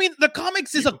 I mean, the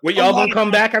comics is Wait, y'all gonna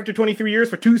come back after 23 years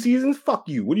for 2 seasons? Fuck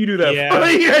you. What do you do that for?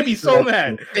 I'd be so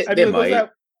mad. They might.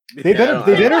 They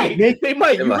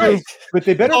might. You're right. But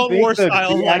they better make the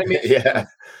animation. Yeah.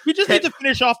 We just need to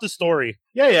finish off the story.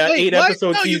 Yeah. Wait,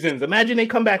 8-episode seasons. Imagine they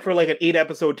come back for like an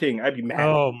 8-episode thing. I'd be mad.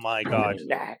 Oh my god.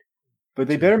 But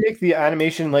they better make the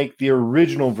animation like the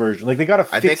original version. Like they gotta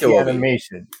fix the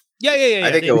animation. Yeah.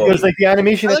 I think it will because like the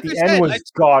animation at the end was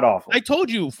god awful. I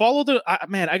told you, follow the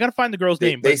man. I gotta find the girl's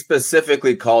name. They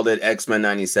specifically called it X-Men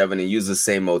 97 and used the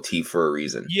same motif for a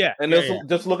reason. Yeah, and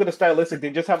just look at the stylistic.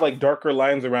 They just have like darker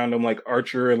lines around them, like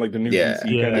Archer and like the new DC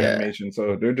kind of animation.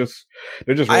 So they're just.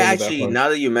 I actually, now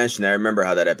that you mentioned it, I remember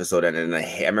how that episode ended, and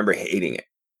I remember hating it.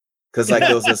 Because like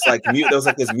there was this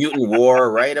mutant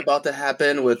war about to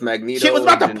happen with Magneto. Shit was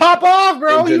about to pop off,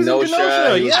 bro. He was in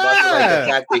Genosha. He was about to like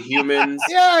attack the humans.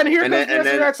 And here comes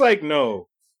Professor X like, no,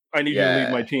 I need you to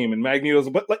lead my team. And Magneto's,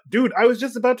 but like, dude, I was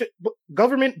just about to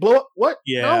government blow up. What?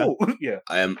 Yeah. No. Yeah.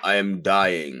 I am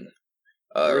dying.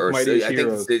 I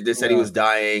think they said he was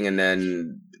dying, and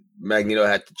then Magneto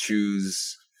had to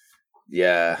choose.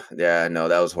 Yeah. No,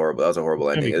 that was horrible. That was a horrible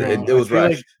ending. It was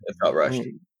rushed. It felt rushed.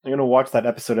 I'm gonna watch that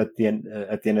episode at the end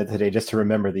of today just to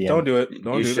remember the end. Don't do it.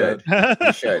 Don't do that.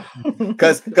 You should.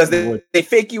 Because they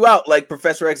fake you out like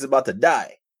Professor X is about to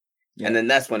die. Yeah. And then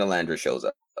that's when Elandra shows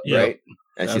up, right?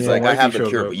 And she's like, I have the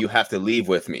cure, but you have to leave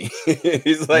with me.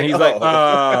 He's like,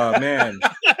 oh man.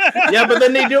 Yeah, but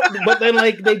then they do. But then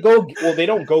they go. Well, they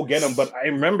don't go get him. But I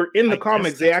remember in the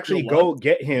comics they actually go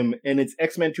get him, and it's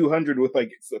X-Men 200 with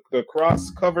it's the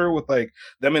cross cover with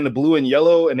them in the blue and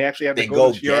yellow, and they actually have to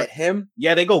go get him.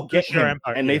 Yeah, they go get him,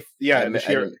 Empire, and they yeah,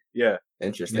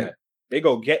 interesting. Yeah. They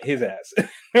go get his ass.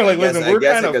 They're like, listen, I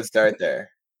guess I could start there.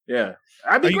 Yeah.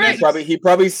 I'd be great. He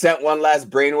probably sent one last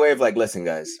brainwave, like, listen,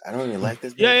 guys, I don't even like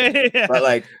this. Yeah.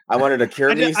 But I wanted to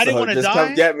cure me, so just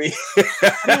come get me.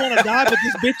 I didn't want to die, but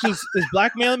this bitch is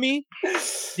blackmailing me.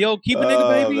 Yo, keep a nigga,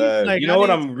 baby. You know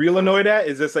what I'm real annoyed at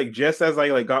is this just as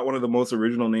I got one of the most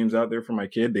original names out there for my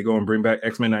kid, they go and bring back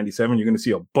X-Men 97. You're gonna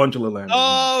see a bunch of Lilandra.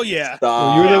 Oh yeah.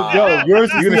 Yours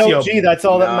is the OG. That's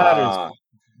all that matters.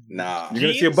 Nah, you're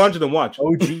gonna see a bunch of them. Watch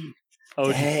OG. Oh,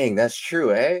 dang, that's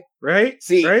true, eh? Right?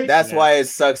 See, that's why it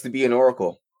sucks to be an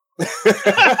Oracle.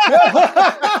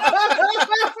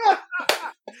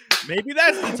 Maybe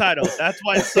that's the title. That's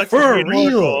why it sucks to be an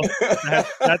Oracle.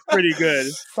 That's pretty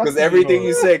good. Because everything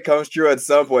you say comes true at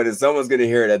some point, and someone's going to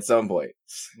hear it at some point.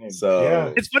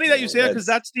 So it's funny that you say that because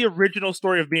that's the original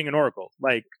story of being an Oracle.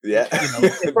 From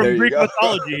Greek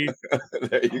mythology,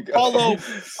 there you go.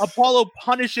 Apollo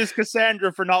punishes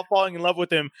Cassandra for not falling in love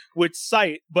with him with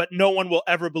sight, but no one will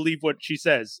ever believe what she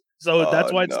says. So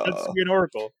that's why it's to be an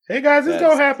Oracle. Hey guys, it's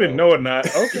gonna happen. No, it's not.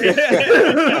 Okay.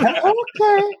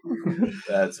 Okay.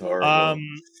 That's horrible.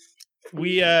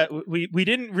 We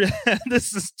didn't.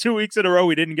 This is 2 weeks in a row.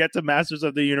 We didn't get to Masters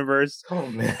of the Universe. Oh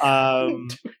man.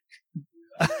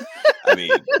 I mean,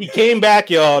 he came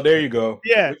back, y'all. There you go.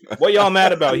 Yeah. What y'all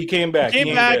mad about? He came back. He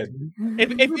came back.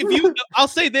 If you, I'll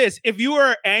say this: if you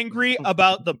are angry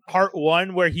about the part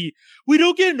 1 where we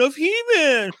don't get enough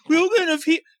He-Man,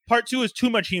 part 2 is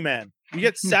too much He-Man. We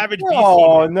get Savage Beast.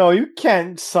 Oh no, you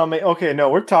can't summon. Okay,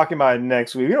 no, we're talking about it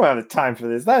next week. We don't have the time for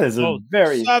this. That is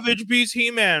very Savage Beast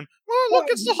He-Man. Oh, look,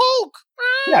 it's the Hulk.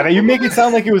 Yeah, but you make it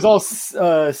sound like it was all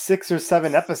 6 or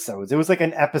 7 episodes. It was like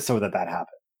an episode that happened.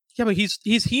 Yeah, but he's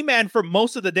He-Man for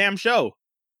most of the damn show.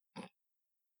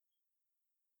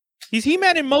 He's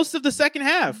He-Man in most of the second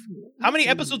half. How many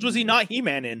episodes was he not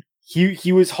He-Man in?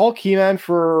 He was Hulk He-Man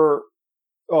for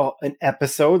an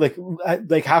episode,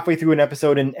 like halfway through an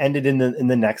episode and ended in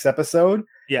the next episode.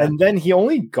 Yeah, and then he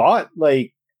only got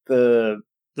the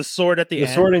sword at the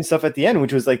end. Sword and stuff at the end,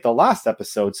 which was the last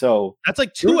episode. So that's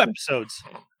 2 episodes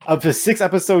of a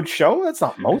 6-episode show. That's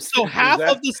not most. So half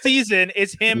of the season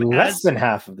is him. Less than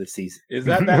half of the season. Is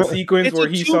that sequence where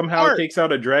he somehow takes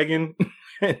out a dragon?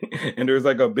 And there's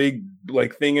a big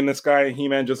thing in the sky, and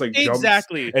He-Man just jumps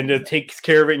and just takes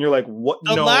care of it, and you're like, what?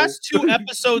 The last 2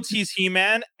 episodes he's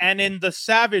He-Man, and in the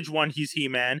Savage one he's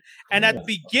He-Man, and at the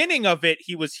beginning of it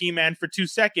he was He-Man for 2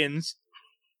 seconds,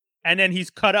 and then he's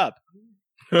cut up.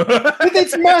 But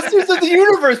it's Masters of the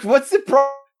Universe. What's the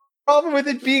problem with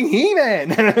it being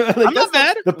He-Man? I'm not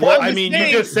mad.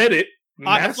 You just said it.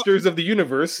 Masters of the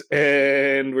Universe,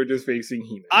 and we're just facing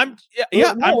He-Man. I'm just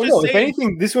saying. If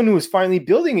anything, this one was finally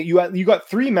building it. You got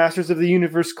 3 Masters of the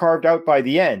Universe carved out by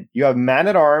the end. You have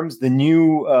Man-at-Arms, the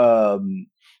new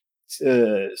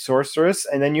Sorceress,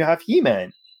 and then you have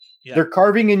He-Man. Yeah. They're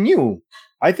carving in you.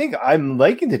 I think I'm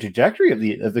liking the trajectory of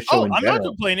the show. I'm not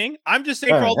complaining. I'm just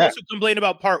saying for all those who complain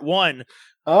about part 1.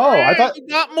 I thought you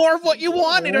got more of what you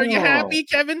wanted. Are you happy?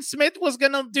 Kevin Smith was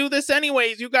gonna do this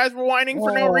anyways. You guys were whining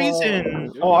for no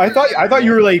reason. I thought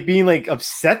you were being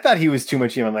upset that he was too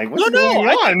much. I'm like, what's going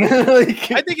on?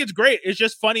 I think it's great. It's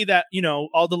just funny that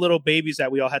all the little babies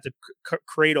that we all had to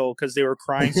cradle because they were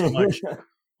crying so much.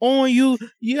 Oh,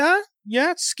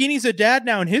 Skinny's a dad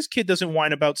now, and his kid doesn't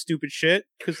whine about stupid shit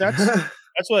because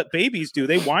that's what babies do.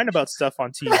 They whine about stuff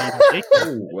on TV.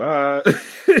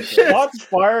 Shots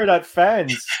fired at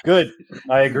fans. Good.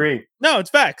 I agree. No, it's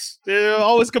facts. They're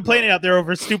always complaining out there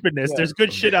over stupidness. Yeah. There's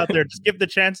good shit out there. Just give the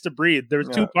chance to breathe. There's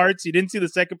 2 parts. You didn't see the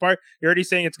second part. You're already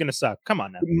saying it's going to suck. Come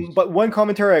on now. But one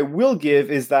commentary I will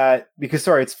give is that, because,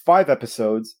 it's 5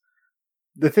 episodes.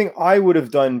 The thing I would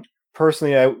have done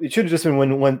personally, it should have just been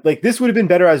one this would have been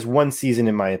better as 1 season,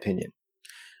 in my opinion.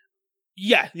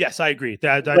 Yeah, yes, I agree.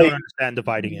 I don't understand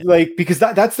dividing it. Because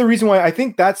that's the reason why I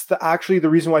think that's actually the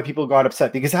reason why people got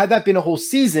upset. Because had that been a whole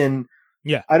season,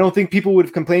 I don't think people would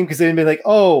have complained because they'd been like,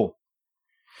 oh,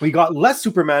 we got less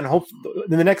Superman. Hope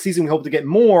in the next season we hope to get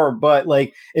more, but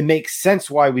like it makes sense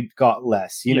why we got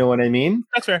less. You know what I mean?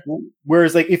 That's fair.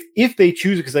 Whereas like if they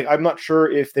choose, because like I'm not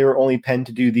sure if they were only penned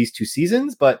to do these 2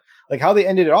 seasons, but like how they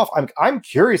ended it off, I'm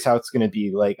curious how it's going to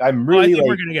be. Like I'm really I think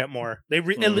we're going to get more. They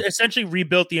essentially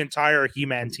rebuilt the entire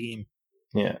He-Man team.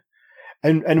 Yeah.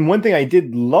 And one thing I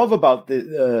did love about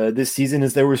this season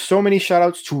is there were so many shout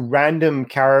outs to random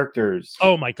characters.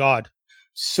 Oh my God.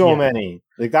 So many.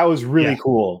 Like that was really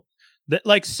cool.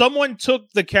 Like someone took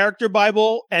the character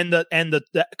Bible and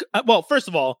well, first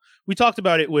of all, we talked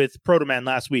about it with Proto Man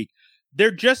last week.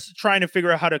 They're just trying to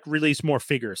figure out how to release more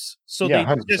figures. So they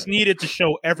 100%. Just needed to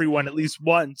show everyone at least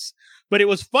once. But it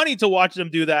was funny to watch them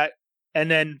do that. And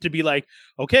then to be like,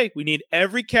 okay, we need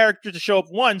every character to show up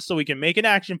once so we can make an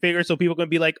action figure so people can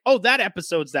be like, oh, that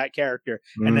episode's that character.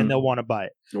 And then they'll want to buy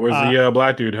it. Where's the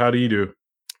black dude? How do you do?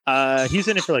 He's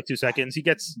in it for like 2 seconds. He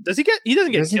doesn't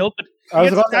get killed, but he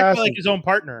gets attacked by like his own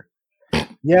partner.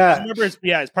 Yeah. Remember his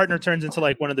partner turns into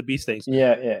like one of the beast things.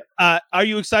 Yeah. Are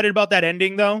you excited about that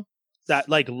ending though? That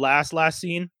like last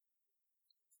scene?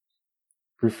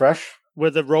 Refresh? Where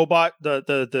the robot,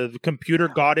 the computer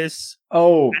goddess.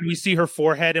 Oh. And we see her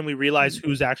forehead and we realize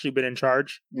who's actually been in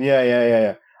charge.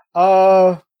 Yeah.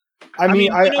 I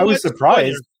mean, I was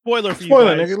surprised. Spoiler for you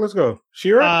guys. Nigga, let's go.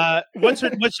 She-Ra?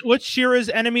 What's She-Ra's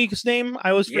enemy's name?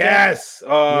 I was forgetting. Yes.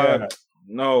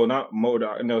 No, not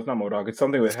MODOK. No, it's not MODOK. It's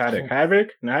something with Haddock.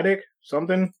 Nadic?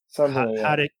 Something.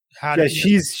 Haddock. Yeah,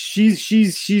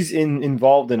 she's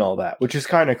involved in all that, which is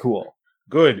kind of cool.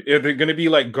 Good. Are they going to be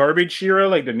like garbage She-Ra,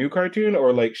 like the new cartoon,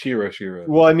 or like She-Ra?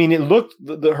 Well, I mean, it looked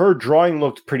her drawing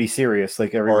looked pretty serious,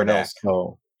 like everyone else.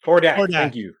 So Hordak.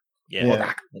 Thank you. Yeah,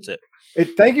 Hordak. That's it.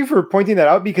 Thank you for pointing that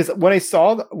out, because when I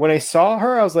saw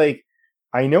her, I was like,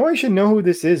 I know I should know who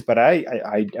this is, but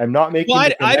I'm not making.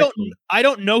 Well, I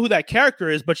don't know who that character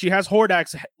is, but she has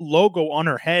Hordak's logo on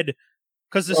her head.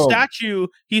 Because the statue,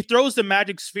 he throws the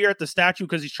magic sphere at the statue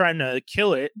because he's trying to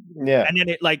kill it. Yeah. And then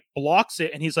it like blocks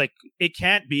it. And he's like, it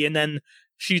can't be. And then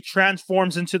she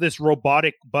transforms into this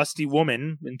robotic, busty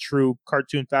woman in true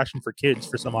cartoon fashion for kids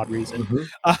for some odd reason.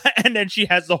 Mm-hmm. And then she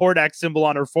has the Hordak symbol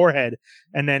on her forehead.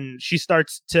 And then she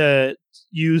starts to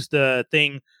use the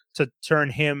thing to turn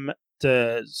him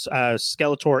to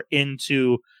Skeletor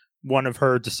into one of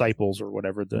her disciples or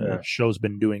whatever the show's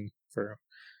been doing for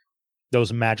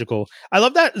those magical. I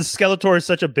love that Skeletor is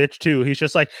such a bitch too. He's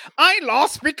just like, I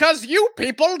lost because you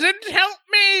people didn't help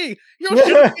me. You're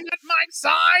shooting at my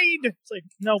side. It's like,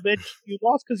 no, bitch, you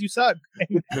lost because you suck.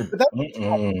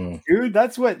 Dude,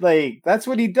 that's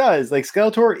what he does. Like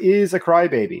Skeletor is a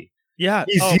crybaby. Yeah,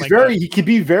 he can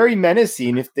be very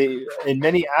menacing in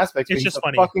many aspects. It's just a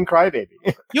funny. Fucking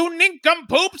crybaby. You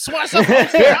nincompoops were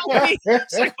supposed to help me.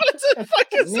 It's like, what the fuck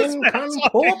is this man?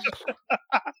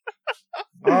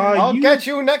 I'll get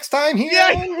you next time here.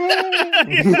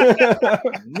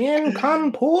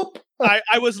 Nincompoop.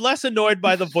 I was less annoyed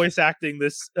by the voice acting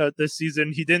this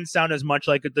season. He didn't sound as much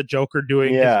like the Joker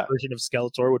doing his version of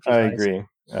Skeletor, which was nice.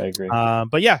 I agree.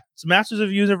 But yeah, it's Masters of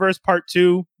the Universe Part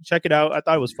 2. Check it out. I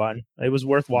thought it was fun. It was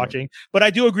worth watching. But I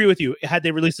do agree with you. Had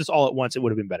they released this all at once, it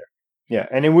would have been better. Yeah,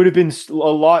 and it would have been a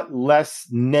lot less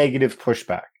negative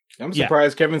pushback. I'm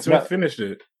surprised Kevin Smith finished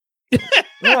it.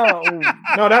 No,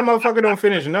 that motherfucker don't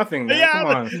finish nothing, man. Yeah, come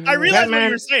on. I realized what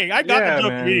you're saying. I got the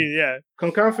joke. Yeah.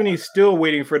 Cacophony's still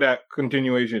waiting for that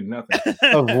continuation. Nothing.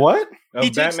 Of what?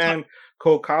 Of Batman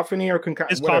Cacophony or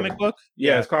his comic book?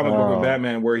 Yeah, his comic book with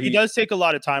Batman, where he does take a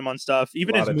lot of time on stuff.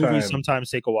 Even his movies sometimes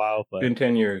take a while. But been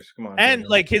 10 years. Come on. And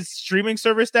like his streaming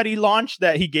service that he launched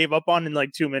that he gave up on in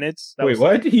like 2 minutes. Wait,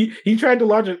 what? He tried to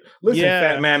launch it. Listen,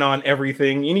 Fat Man on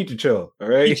everything. You need to chill. All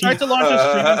right. He tried to launch a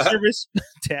streaming service.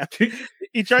 Damn.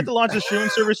 He tried to launch a streaming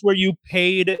service where you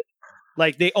paid,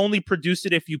 like they only produced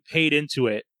it if you paid into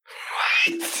it.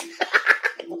 What?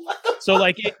 So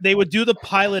like they would do the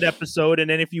pilot episode, and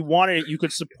then if you wanted it, you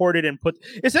could support it and put.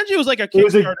 Essentially, it was like a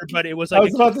Kickstarter, but it was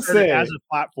like a Kickstarter as a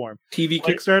platform. TV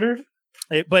Kickstarter.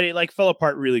 But it like fell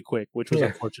apart really quick, which was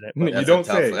unfortunate. But you don't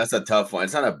say. That's a tough one.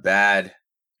 It's not a bad.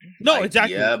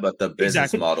 Exactly. Yeah, but the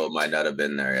business model might not have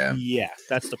been there. Yeah. Yeah,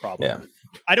 that's the problem. Yeah.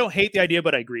 I don't hate the idea,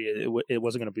 but I agree it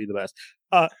wasn't going to be the best.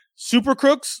 Super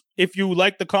Crooks. If you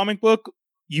like the comic book,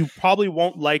 you probably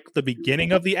won't like the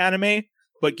beginning of the anime.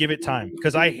 But give it time,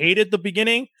 because I hated the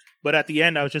beginning, but at the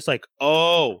end I was just like,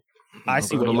 "Oh, I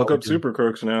see what." Look up Super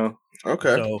Crooks now.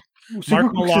 Okay. So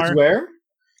Mark Millar, where?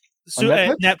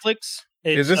 Netflix.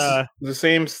 Is this the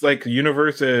same like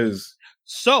universe as?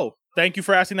 So thank you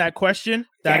for asking that question.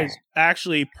 That is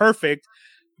actually perfect.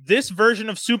 This version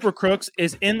of Super Crooks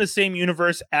is in the same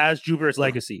universe as Jupiter's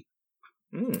Legacy,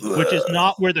 which is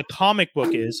not where the comic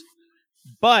book is.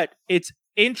 But it's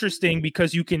interesting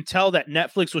because you can tell that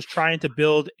Netflix was trying to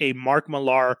build a Mark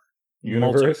Millar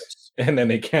universe, and then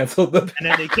they canceled them. And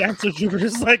then they canceled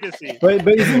Jupiter's Legacy. But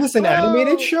isn't this an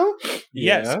animated show?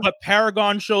 Yes, but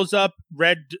Paragon shows up.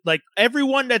 Like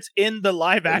everyone that's in the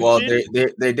live action. Well,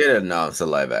 they did announce a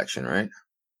live action, right?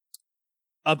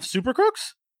 Of Super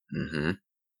Crooks? Mm-hmm.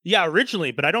 Yeah,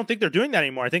 originally, but I don't think they're doing that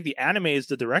anymore. I think the anime is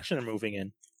the direction they're moving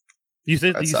in.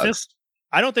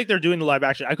 I don't think they're doing the live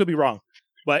action. I could be wrong,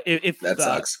 but if that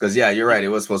sucks, because you're right. It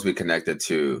was supposed to be connected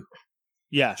to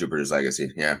Jupiter's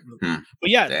Legacy. Yeah,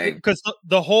 but because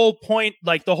the whole point,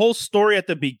 like the whole story at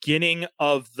the beginning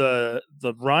of the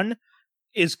run,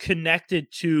 is connected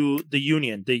to the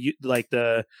Union.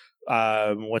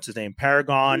 What's his name,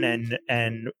 Paragon,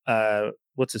 and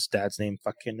what's his dad's name?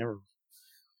 Fucking never.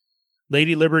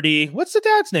 Lady Liberty. What's the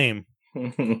dad's name?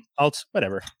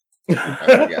 Whatever.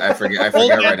 I forget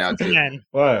right now too.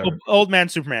 Old man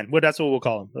Superman. That's what we'll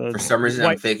call him. For some reason,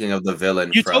 I'm thinking of the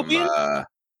villain Utopian? from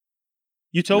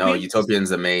Utopian. No, Utopian's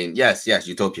the main. Yes,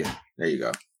 Utopian. There you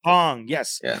go.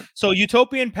 Yes. Yeah. So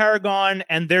Utopian, Paragon,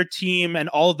 and their team, and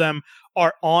all of them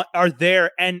are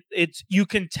there, and you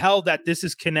can tell that this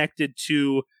is connected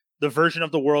to the version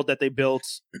of the world that they built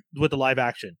with the live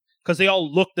action, because they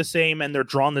all look the same and they're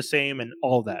drawn the same and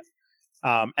all that.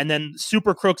 And then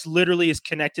Super Crooks literally is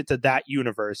connected to that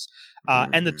universe.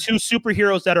 And the two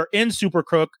superheroes that are in Super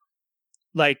Crook,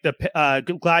 like the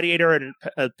Gladiator and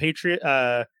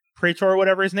Praetor, or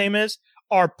whatever his name is,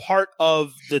 are part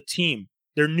of the team.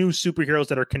 They're new superheroes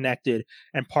that are connected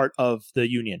and part of the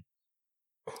Union,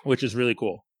 which is really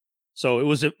cool. So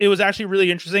it was actually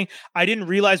really interesting. I didn't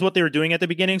realize what they were doing at the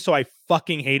beginning, so I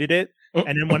fucking hated it. And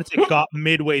then once it got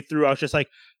midway through, I was just like,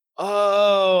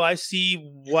 oh, I see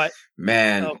what.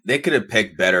 Man, they could have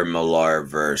picked better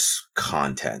Millar-verse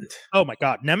content. Oh my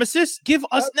god, Nemesis? Give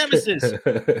us Nemesis,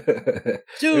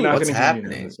 dude. What's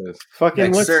happening?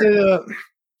 Fucking what's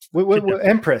what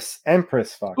Empress?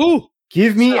 Fuck. Ooh,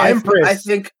 give me Empress. I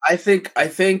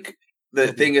think the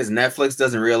thing is, Netflix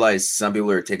doesn't realize some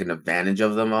people are taking advantage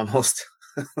of them almost.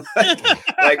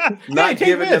 like not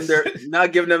giving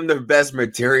them their best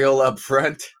material up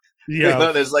front.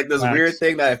 Yeah, there's like this weird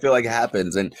thing that I feel like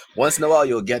happens, and once in a while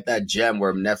you'll get that gem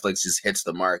where Netflix just hits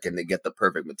the mark and they get the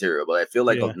perfect material. But I feel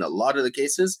like in a lot of the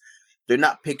cases, they're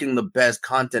not picking the best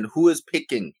content. Who is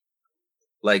picking?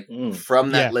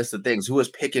 From that list of things, who is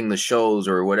picking the shows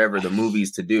or whatever the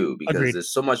movies to do? Because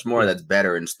there's so much more that's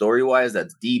better and story-wise,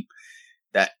 that's deep,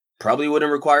 that probably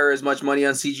wouldn't require as much money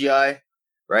on CGI,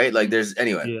 right? Like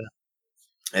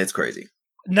it's crazy.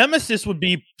 Nemesis would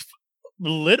be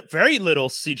very little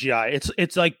CGI.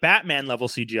 It's like Batman level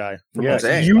CGI.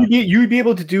 Yeah, you'd be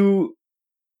able to do,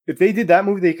 if they did that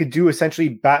movie, they could do essentially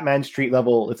Batman Street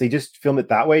level. If they just film it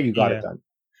that way, you got it done.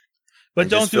 But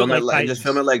don't do it like Titans. Just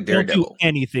film it like Daredevil. Don't do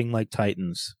anything like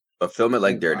Titans. But film it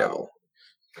like Daredevil.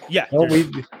 Yeah. Well,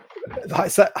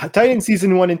 Titans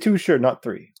season 1 and 2, sure, not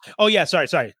 3. Oh yeah,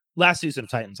 sorry. Last season of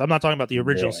Titans. I'm not talking about the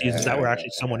original seasons that were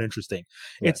actually somewhat interesting.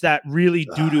 Yeah. It's that really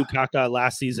doo-doo caca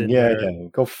last season. Yeah.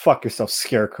 Go fuck yourself,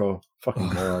 Scarecrow.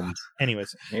 Fucking morons.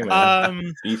 Anyways.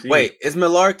 Wait, is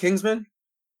Millar Kingsman?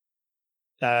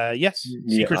 Yes.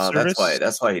 Secret Service.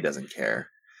 That's why he doesn't care.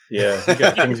 Yeah, he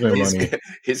got Kingsman money.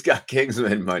 He's got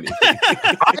Kingsman money.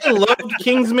 I loved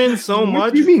Kingsman so much.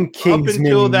 What do you mean Kingsman up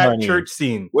until that money? Church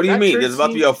scene? What do you mean? There's about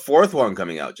to be a fourth one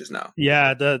coming out just now.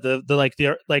 Yeah, the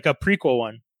a prequel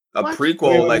one. A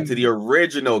prequel to the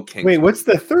original Kingsman. Wait, what's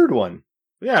the third one?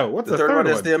 Yeah, what's the third one?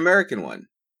 Is the American one.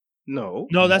 No,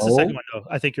 that's the second one. Though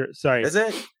I think you're sorry. Is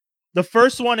it? The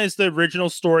first one is the original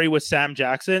story with Sam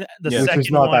Jackson. The second which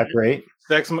is not that great.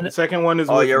 Second one is.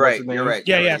 Oh, you're right. You're right.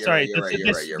 Yeah. Sorry.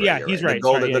 He's right.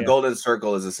 The Golden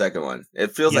Circle is the second one.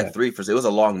 It feels like 3 for. It was a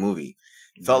long movie.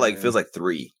 It feels like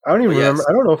 3. I don't even remember.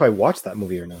 I don't know if I watched that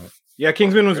movie or not. Yeah,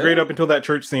 Kingsman was great up until that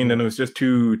church scene, and it was just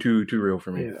too real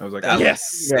for me. I was like,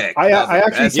 sick. I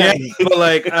actually, but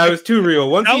like, I was too real.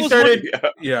 Once he started,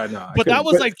 But that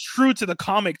was like true to the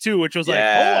comic too, which was like,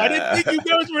 I didn't think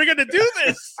you guys were gonna do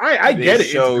this. I get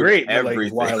it. It's great.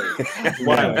 Everything. Wild.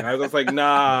 I was like,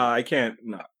 nah, I can't.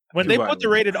 Nah. When they put the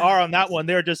rated R on that one,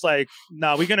 they're just like,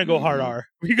 nah, we're gonna go hard R.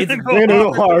 We're gonna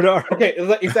go hard R. Okay,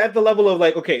 it's at the level of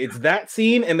like, okay, it's that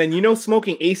scene, and then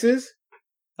Smoking Aces.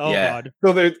 Oh God!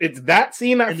 So it's that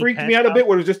scene that freaked me out a bit,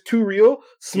 where it was just too real.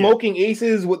 Smoking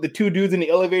Aces with the two dudes in the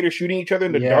elevator shooting each other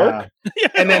in the dark,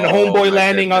 and then Homeboy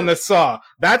landing on the saw.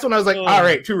 That's when I was like, all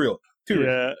right, too real.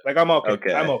 Like I'm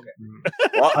okay. I'm okay.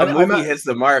 Well, a movie hits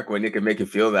the mark when it can make you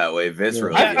feel that way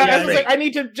viscerally. I was like, I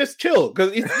need to just chill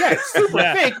because it's super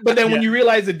fake. But then when you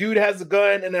realize the dude has a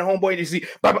gun, and then Homeboy, you see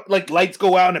like lights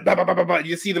go out and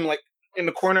you see them like in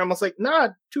the corner. I'm just like, nah,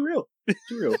 too real.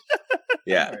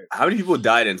 Yeah. Right. How many people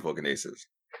died in Smoking Aces?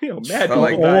 Mad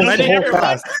like don't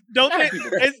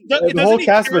they? The whole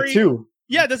cast, but two.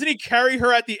 Yeah, doesn't he carry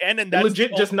her at the end? And that's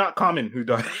legit just not Common who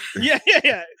died. Yeah.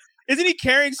 Isn't he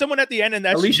carrying someone at the end? And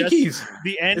that's Alicia Keys.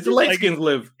 The end. It's the light skins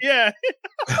live. Yeah.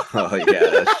 Oh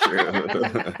yeah, that's true.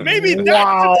 Maybe that's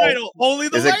the title. Only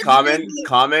the is it Common?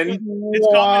 Common? It's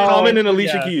Common and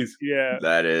Alicia Keys. Yeah.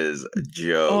 That is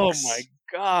jokes. Oh my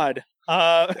god.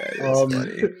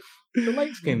 The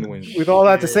light skin win. With all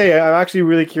that to say, I'm actually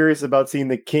really curious about seeing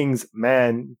the King's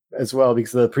Man as well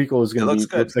because the prequel is going to be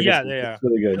good. Looks like it's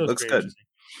really good. It looks good.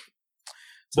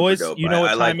 Boys, dope. you know what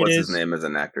I time like what's it his is. name as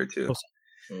an actor too.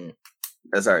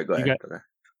 That's all right. Go ahead.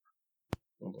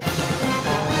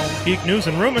 Geek news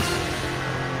and rumors.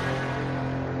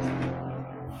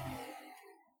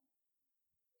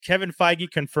 Kevin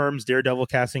Feige confirms Daredevil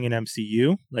casting in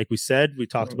MCU. Like we said, we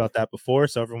talked about that before,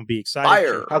 so everyone will be excited.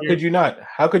 Fire! How could you not?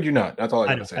 That's all I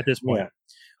gotta say. At this point.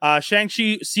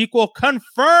 Shang-Chi sequel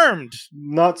confirmed.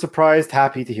 Not surprised,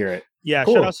 happy to hear it. Yeah,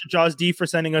 cool. Shout out to Jaws D for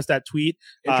sending us that tweet.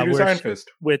 Introduce Iron Fist.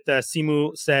 With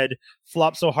Simu said,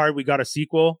 flop so hard we got a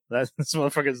sequel. This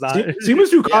motherfucker's not. Simu's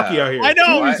too cocky out here. I know.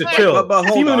 Simu needs to chill. But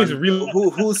hold on. Is real.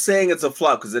 Who's saying it's a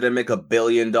flop because it didn't make $1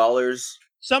 billion?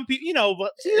 Some people,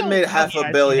 but it made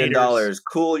 $500 million.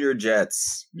 Cool your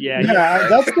jets. Yeah,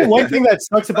 that's the one thing that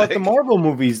sucks about the Marvel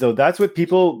movies, though. That's what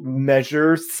people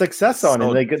measure success on,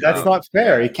 and that's not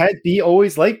fair. It can't be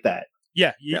always like that.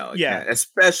 Yeah,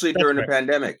 especially during the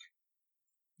pandemic.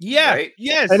 Yeah, right?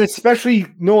 Yes, and especially,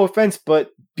 no offense,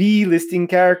 but B-listing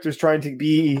characters trying to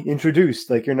be introduced.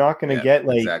 Like you're not going to get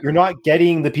you're not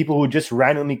getting the people who just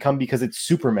randomly come because it's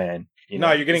Superman.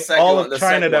 No, you're getting all of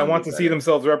China that wants to see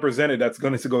themselves represented. That's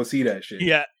going to go see that shit.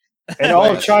 Yeah, and all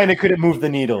of China couldn't move the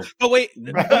needle. But wait.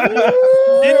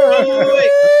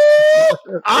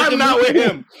 I'm not with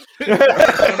him.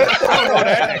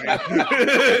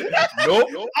 Nope.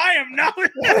 I am not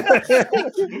with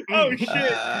him. Oh shit!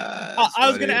 I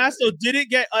was gonna ask though, did it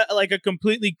get a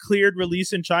completely cleared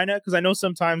release in China? Because I know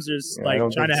sometimes there's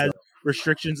China has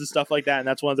restrictions and stuff like that, and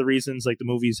that's one of the reasons the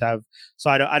movies have. So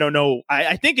I don't know.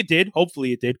 I think it did.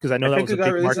 Hopefully it did because I know that was a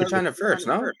big market in China first.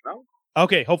 No.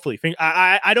 Okay, hopefully.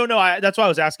 I don't know. That's why I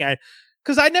was asking.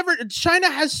 Because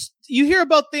China has, you hear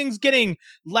about things getting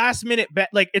last minute,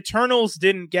 Eternals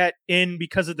didn't get in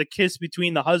because of the kiss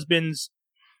between the husbands.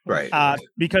 Right.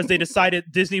 Because they decided,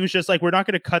 Disney was just like, we're not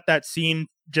going to cut that scene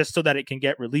just so that it can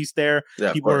get released there.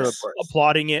 Yeah, people are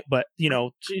applauding it. But,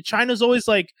 China's always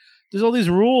there's all these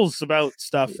rules about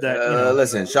stuff that.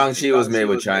 Listen, Shang-Chi was made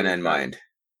with China in mind.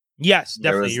 Yes,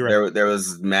 definitely. You're right. There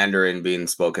was Mandarin being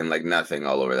spoken like nothing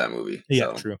all over that movie.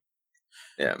 Yeah, true.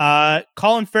 Yeah.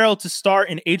 Colin Farrell to star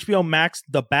in HBO Max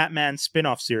The Batman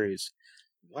spin-off series.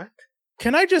 What?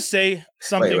 Can I just say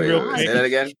something real quick? Say that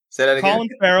again. Colin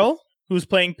Farrell, who's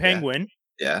playing Penguin,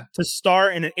 to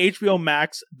star in an HBO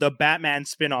Max The Batman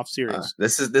spin-off series.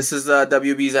 This is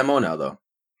WB's MO now, though.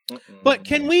 But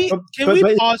can we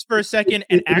pause for a second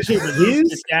and actually release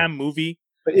this damn movie?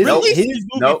 Release this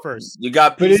movie first. You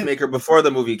got Peacemaker before the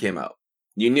movie came out.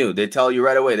 You knew. They tell you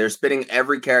right away. They're spinning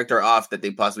every character off that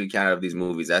they possibly can out of these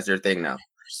movies. That's their thing now.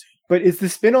 But is the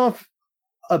spinoff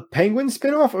a Penguin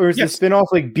spinoff, or is the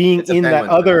spinoff being in that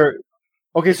other?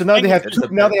 Okay, so now they have two.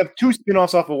 Now they have two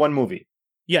spinoffs off of one movie.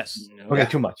 Yes. Okay,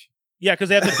 too much. Yeah, because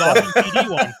they have the Gotham PD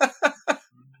one.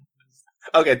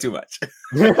 Okay, too much.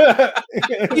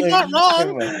 He's not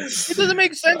wrong. It doesn't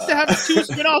make sense to have two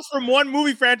spin-offs from one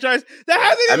movie franchise that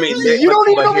hasn't. You don't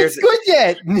even know it's good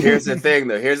yet. Here's the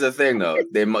thing,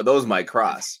 though. Those might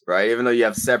cross, right? Even though you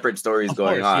have separate stories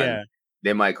going on,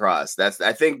 they might cross.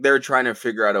 I think they're trying to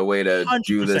figure out a way to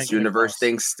do this universe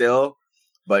thing still,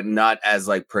 but not as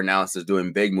pronounced as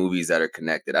doing big movies that are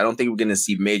connected. I don't think we're going to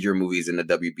see major movies in the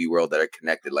WB world that are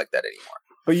connected like that anymore.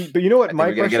 But you know what?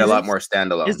 We're gonna get a lot more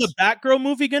standalones. Is the Batgirl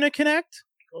movie gonna connect?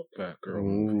 What Batgirl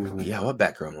movie? Yeah, what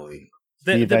Batgirl movie?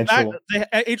 The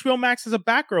HBO Max is a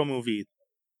Batgirl movie.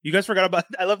 You guys forgot about?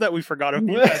 I love that we forgot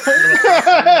about.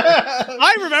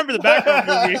 I remember the Batgirl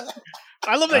movie.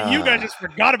 I love that you guys just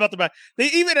forgot about the Bat. They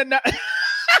even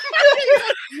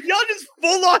y'all just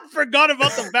full on forgot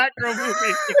about the Batgirl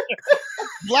movie.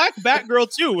 Black Batgirl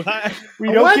too.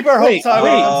 We don't keep our hopes high.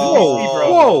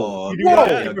 Whoa!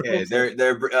 Okay,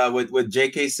 they're with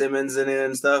J.K. Simmons in it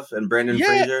and stuff, and Brendan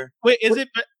Fraser. Wait, is it?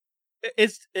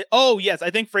 Oh yes, I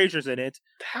think Fraser's in it.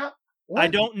 I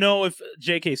don't know if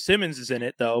J.K. Simmons is in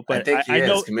it though, but I think he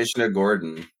is. Commissioner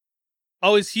Gordon.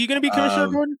 Oh, is he going to be Commissioner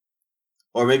Gordon?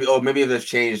 Or maybe if they've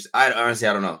changed. I honestly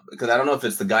don't know, because I don't know if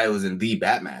it's the guy who was in The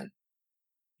Batman.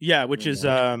 Yeah, which is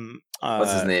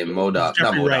what's his name? MODOK.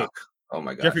 Jeffrey Not MODOK. Wright. Oh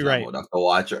my god, Jeffrey Wright, the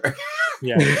Watcher.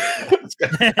 Yeah,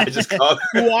 I just called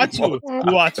Uatu.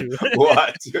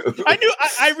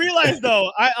 I realized though.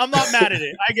 I'm not mad at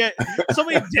it. I get so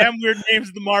many damn weird names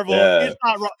in the Marvel. Yeah. It's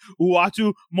not wrong.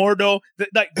 Uatu, Mordo.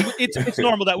 Like it's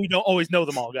normal that we don't always know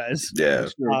them all, guys. Yeah.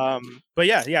 But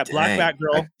yeah. Black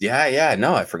Batgirl.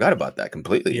 No, I forgot about that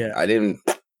completely. Yeah. I didn't.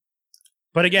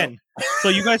 But again, so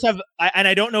you guys have, and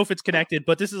I don't know if it's connected,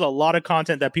 but this is a lot of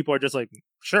content that people are just like,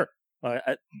 sure,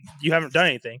 you haven't done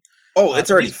anything. Oh,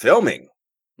 it's already filming.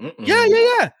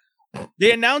 Yeah.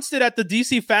 They announced it at the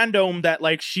DC Fandom that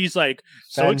like she's like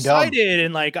so excited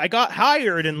and like I got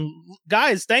hired and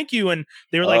guys, thank you. And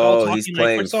they were like, all talking, he's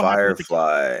playing like, so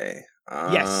Firefly.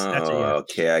 Yes, that's it. Yeah.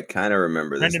 Okay, I kind of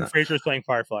remember this. Brendan Fraser's playing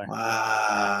Firefly.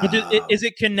 Wow. But is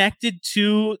it connected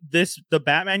to the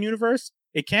Batman universe?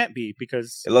 It can't be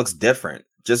because it looks different.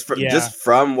 Just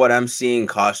from what I'm seeing,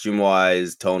 costume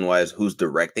wise, tone wise, who's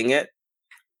directing it?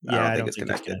 I don't think it's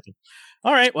connected.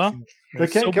 All right, well,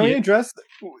 can we address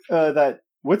that?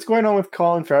 What's going on with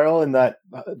Colin Farrell and that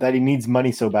he needs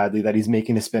money so badly that he's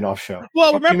making a spin-off show?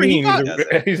 Well, remember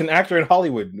he's an actor in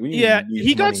Hollywood.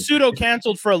 He got pseudo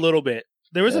canceled for a little bit.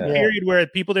 There was a period where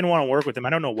people didn't want to work with him. I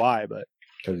don't know why, but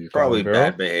probably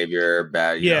bad behavior,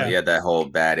 bad. You know, he had that whole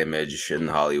bad image in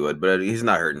Hollywood, but he's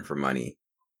not hurting for money.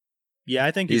 Yeah,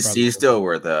 I think he's still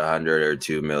worth 100 or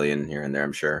 2 million here and there.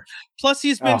 I'm sure. Plus,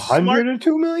 he's been 100 or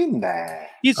 2 million. Nah,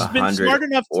 he's been smart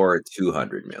enough, or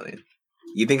 200 million.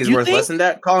 You think he's worth less than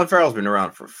that? Colin Farrell's been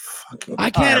around for fucking. I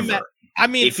can't imagine. I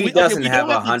mean, if he doesn't have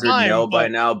 100 mil by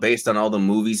now, based on all the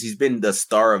movies, he's been the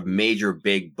star of major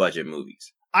big budget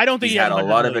movies. I don't think he had a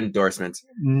lot of endorsements.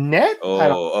 Net?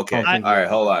 Oh, okay. All right,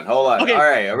 hold on. Okay. All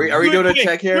right, are we doing a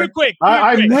check here? Quick.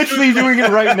 I'm literally doing it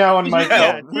right now on my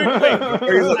phone.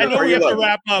 I know we have to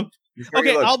wrap up.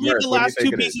 Okay, I'll read the last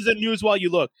two pieces of news while you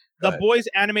look. The Boys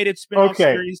animated spin-off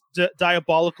series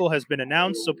Diabolical has been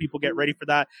announced, so people get ready for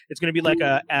that. It's going to be like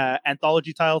a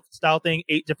anthology style thing,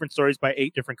 8 different stories by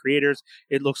 8 different creators.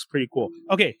 It looks pretty cool.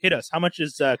 Okay, hit us. How much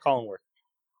is Colin worth?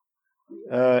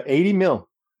 80 mil.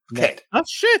 Okay. Oh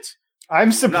shit!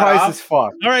 I'm surprised as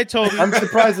fuck. All right, Toby. I'm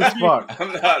surprised as fuck.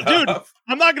 Dude,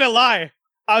 I'm not gonna lie.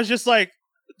 I was just like,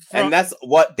 and that's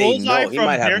what they know. He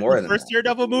might have more than first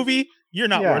Daredevil movie. You're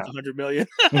not worth 100 million.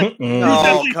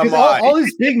 No, come on. All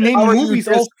these big name movies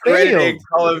all failed.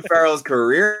 Colin Farrell's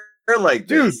career like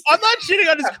dude. I'm not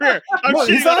shitting on his career. I'm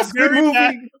shitting his last good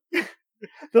movie.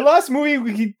 The last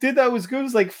movie he did that was good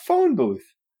was like Phone Booth.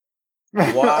 Wow.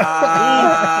 And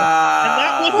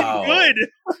that wasn't good.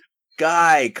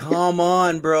 Guy, come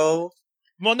on, bro.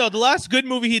 Well, no, the last good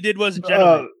movie he did was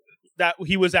Gentleman. That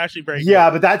he was actually very good.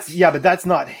 But that's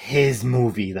not his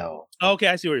movie though. Okay,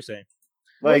 I see what you're saying.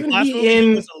 Like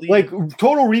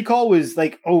Total Recall was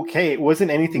like okay, it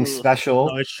wasn't anything special.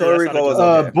 No, it's Total Recall was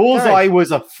okay. Bullseye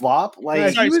was a flop.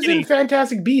 Like he was in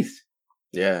Fantastic Beasts.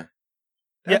 Yeah.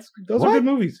 Those are good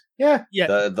movies. Yeah.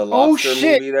 The lobster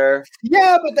movie there.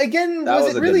 Yeah, but again,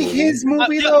 was it really his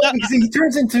movie though? Because he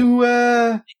turns into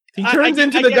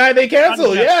the guy they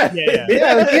cancel. Yeah. He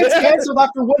gets canceled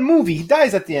after one movie. He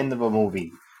dies at the end of a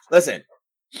movie. Listen,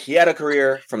 he had a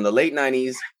career from the late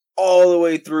 90s all the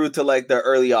way through to like the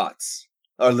early aughts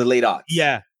or the late aughts.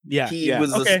 Yeah. He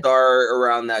was the star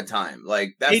around that time.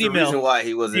 Like that's the reason why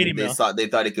he wasn't. They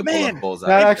thought he could pull up Bullseye.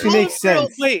 That actually makes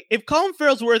sense. Wait, if Colin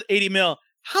Farrell's worth 80 mil,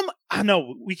 how much?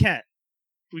 No, we can't.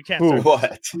 We can't.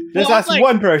 What? Just ask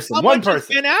one person. How much is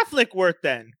Ben Affleck worth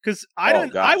then? Because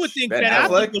I would think Ben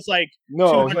Affleck was like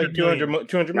 200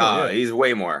 million. No, he's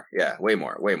way more. Yeah, way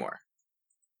more.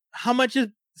 How much is?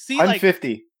 I'm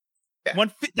 50. Yeah.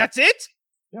 That's it.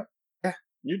 Yeah.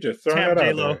 You just throwing that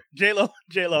out there.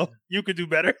 J-Lo, you could do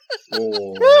better.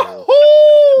 Yo,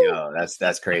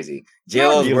 that's crazy.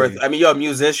 J-Lo's worth. I mean,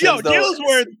 musicians. J-Lo's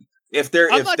worth. If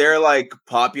they're like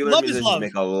popular musicians,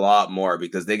 make a lot more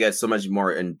because they get so much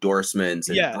more endorsements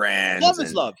and brands. Love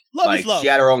is love. Love is love. She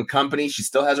had her own company. She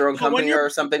still has her own company or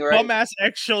something, right? Bum ass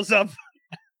X shows up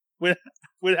with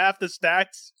half the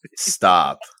stacks.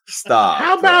 Stop.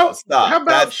 How about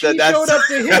she showed up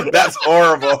to him? That's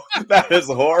horrible. That is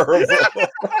horrible.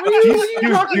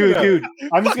 Dude.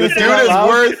 I'm just gonna say dude is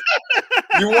worth.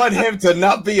 You want him to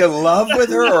not be in love with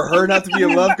her, or her not to be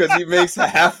in love because he makes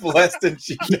half less than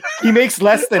she. He makes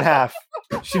less than half.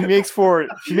 She makes 400.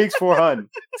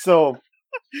 So.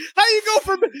 How you go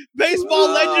from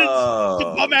baseball legends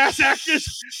to bum ass actors?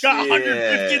 Got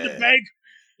 150 in the bank.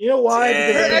 You know why?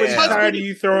 Because everybody's tired of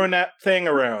you throwing that thing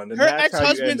around. Her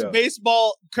ex-husband's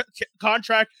baseball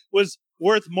contract was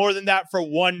worth more than that for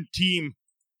one team.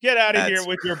 Get out of here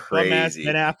with your bum ass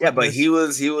Ben Affleck. Yeah, but he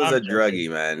was a druggie,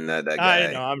 man. That guy.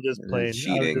 I know. I'm just playing.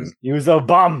 Cheating. He was a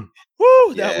bum. Woo!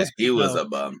 he was a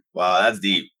bum. Wow, that's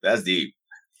deep. That's deep.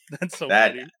 That's so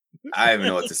funny. I don't even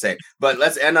know what to say. But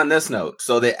let's end on this note.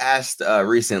 So they asked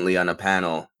recently on a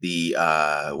panel is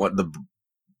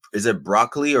it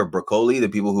Broccoli or Broccoli, the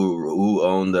people who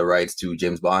own the rights to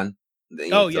James Bond?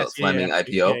 Fleming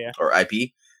IPO or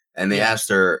IP. And they asked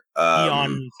her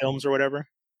Eon Films or whatever.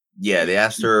 Yeah, they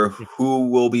asked her who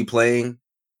will be playing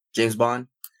James Bond.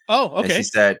 Oh, okay.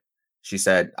 And she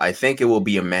said, I think it will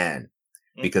be a man.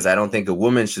 Because I don't think a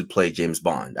woman should play James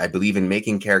Bond. I believe in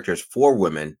making characters for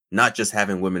women, not just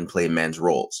having women play men's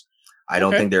roles. I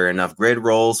don't think there are enough great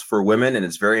roles for women, and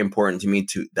it's very important to me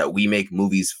that we make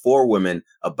movies for women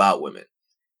about women.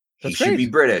 He should be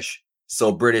British,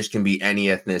 so British can be any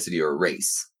ethnicity or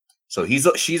race. So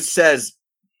she says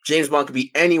James Bond could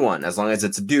be anyone as long as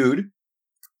it's a dude,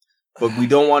 but we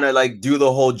don't want to do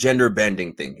the whole gender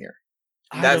bending thing here.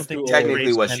 That's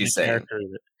technically what she's saying.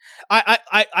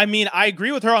 I mean, I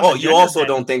agree with her on. Oh, you also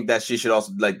don't think that she should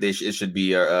also it should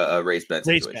be a race bend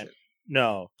situation?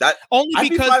 No, that only I'd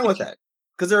because be fine with that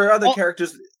because there are other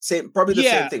characters probably the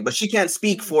same thing, but she can't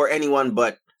speak for anyone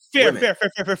but fair. women.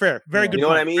 Fair. Very good. You know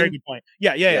what I mean? Very good point.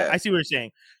 Yeah. I see what you're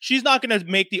saying. She's not going to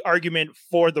make the argument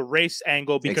for the race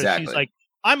angle because she's like,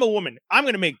 I'm a woman. I'm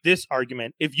going to make this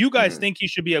argument. If you guys think he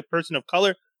should be a person of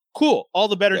color, cool. All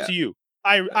the better to you.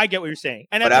 I get what you're saying,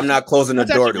 but I'm not closing the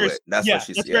door to it. That's what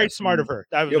she's. That's very smart of her.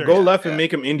 Go left and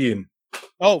make him Indian.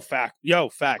 Oh, fact.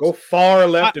 Go far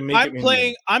left and make him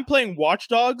Indian. I'm playing Watch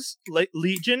Dogs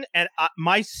Legion, and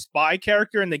my spy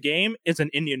character in the game is an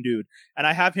Indian dude, and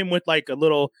I have him with like a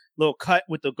little cut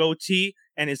with the goatee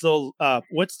and his little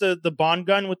what's the Bond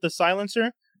gun with the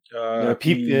silencer?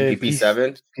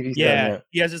 PP7. Yeah,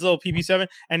 he has his little PP7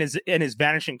 and his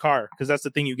vanishing car, because that's the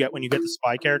thing you get when you get the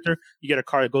spy character. You get a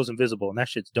car that goes invisible, and that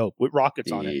shit's dope with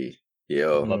rockets on it.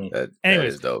 That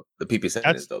is dope. The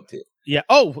PP7 is dope too. Yeah.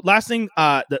 Oh, last thing,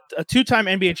 a two-time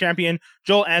NBA champion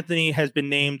Joel Anthony has been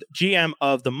named GM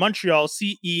of the Montreal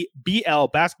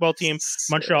CEBL basketball team,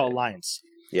 Montreal Alliance.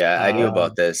 Yeah, I knew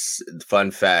about this.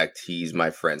 Fun fact: he's my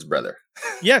friend's brother.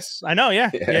 Yes, I know. Yeah.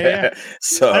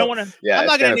 So I don't want to. I'm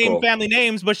not going to name family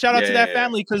names, but shout out to that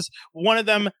family, because one of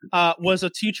them was a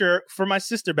teacher for my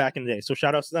sister back in the day. So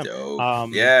shout out to them.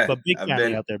 But big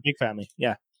family out there. Big family.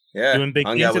 Yeah. Doing big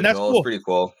things, and that's cool. Pretty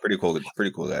cool.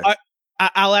 Pretty cool guy.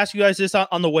 I'll ask you guys this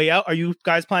on the way out. Are you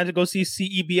guys planning to go see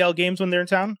CEBL games when they're in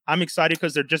town? I'm excited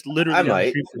because they're just literally. I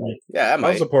might. Yeah, I might.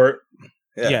 I'll support.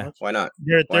 Yeah, why not?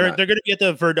 They're going to be at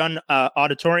the Verdun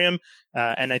Auditorium,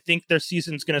 and I think their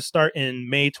season's going to start in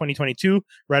May 2022,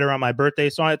 right around my birthday.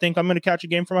 So I think I'm going to catch a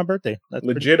game for my birthday. That's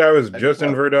legit. I was just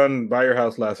in Verdun by your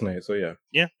house last night, so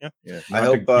yeah. I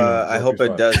hope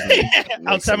it does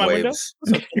outside my window.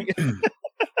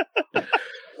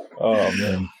 Oh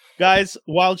man. Guys,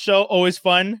 wild show, always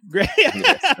fun. Great.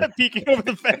 Peeking over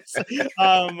the fence.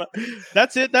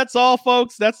 That's it. That's all,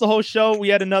 folks. That's the whole show. We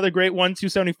had another great one,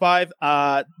 275.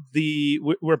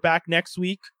 We're back next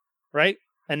week, right?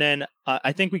 And then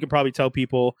I think we could probably tell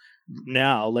people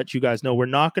now, let you guys know, we're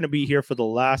not going to be here for the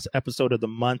last episode of the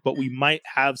month, but we might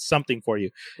have something for you.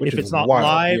 If it's not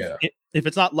live, if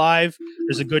it's not live,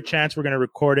 there's a good chance we're going to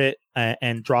record it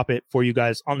and drop it for you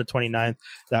guys on the 29th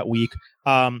that week.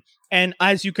 And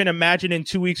as you can imagine, in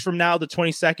 2 weeks from now, the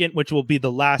 22nd, which will be the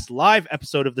last live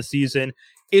episode of the season,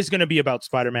 is going to be about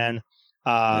Spider-Man.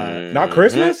 Not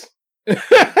Christmas?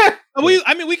 We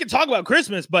can talk about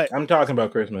Christmas, but I'm talking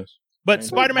about Christmas. But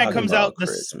Spider-Man comes out the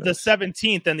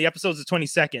 17th, and the episode's the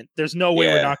 22nd. There's no way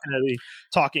we're not going to be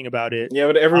talking about it. Yeah,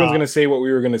 but everyone's going to say what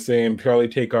we were going to say and probably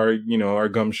take our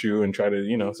gumshoe and try to,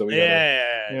 so we gotta,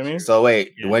 you know what I mean? So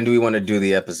wait, when do we want to do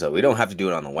the episode? We don't have to do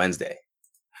it on a Wednesday.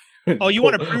 Oh, you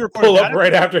want to pre-record pull up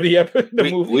right after the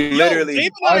movie? We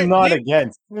literally. I'm not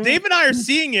against. Dave and I are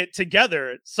seeing it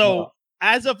together. So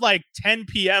as of like 10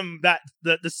 p.m.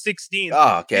 the 16th.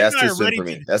 Oh, okay, that's too soon for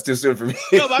me. That's too soon for me.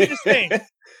 No, but I'm just saying.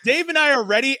 Dave and I are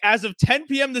ready as of 10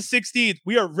 p.m. the 16th.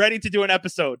 We are ready to do an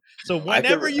episode. So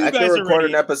whenever you guys are ready, record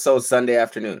an episode Sunday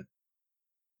afternoon.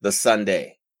 The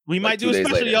Sunday. We might do a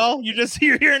special, y'all.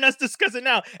 You're hearing us discuss it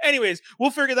now. Anyways, we'll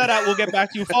figure that out. We'll get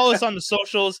back to you. Follow us on the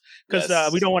socials, because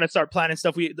we don't want to start planning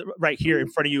stuff right here in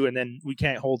front of you, and then we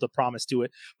can't hold a promise to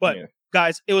it. But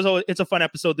guys, it's a fun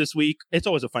episode this week. It's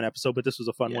always a fun episode, but this was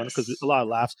a fun one because it's a lot of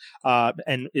laughs.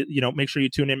 And make sure you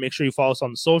tune in. Make sure you follow us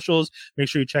on the socials. Make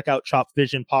sure you check out Chop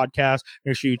Vision Podcast.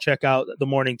 Make sure you check out The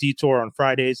Morning Detour on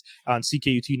Fridays on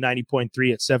CKUT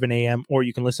 90.3 at 7 a.m. Or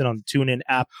you can listen on the TuneIn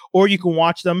app, or you can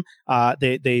watch them.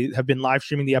 They have been live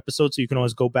streaming the episodes, so you can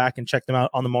always go back and check them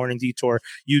out on the Morning Detour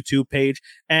YouTube page.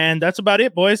 And that's about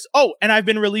it, boys. Oh, and I've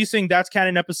been releasing That's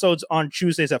Canon episodes on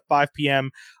Tuesdays at 5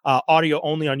 p.m. Audio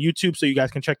only on YouTube. so you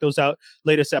guys can check those out.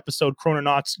 Latest episode,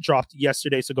 Chrononauts, dropped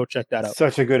yesterday, so go check that out.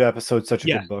 Such a good episode, such a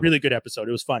good book. Really good episode.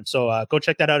 It was fun. So go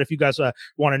check that out if you guys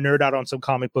want to nerd out on some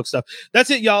comic book stuff. That's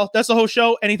it, y'all. That's the whole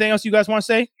show. Anything else you guys want to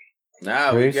say?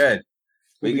 Nah, we good.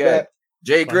 We good.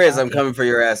 Jay Grizz, I'm coming for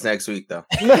your ass next week, though.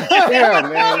 Yeah,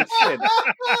 man. Shit.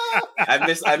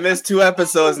 I missed 2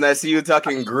 episodes, and I see you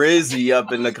talking Grizzy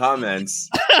up in the comments.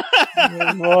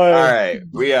 All right,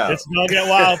 we out. It's gonna get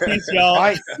wild. Peace,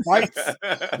 y'all. Fight.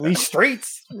 We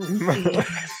streets.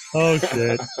 Oh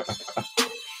shit.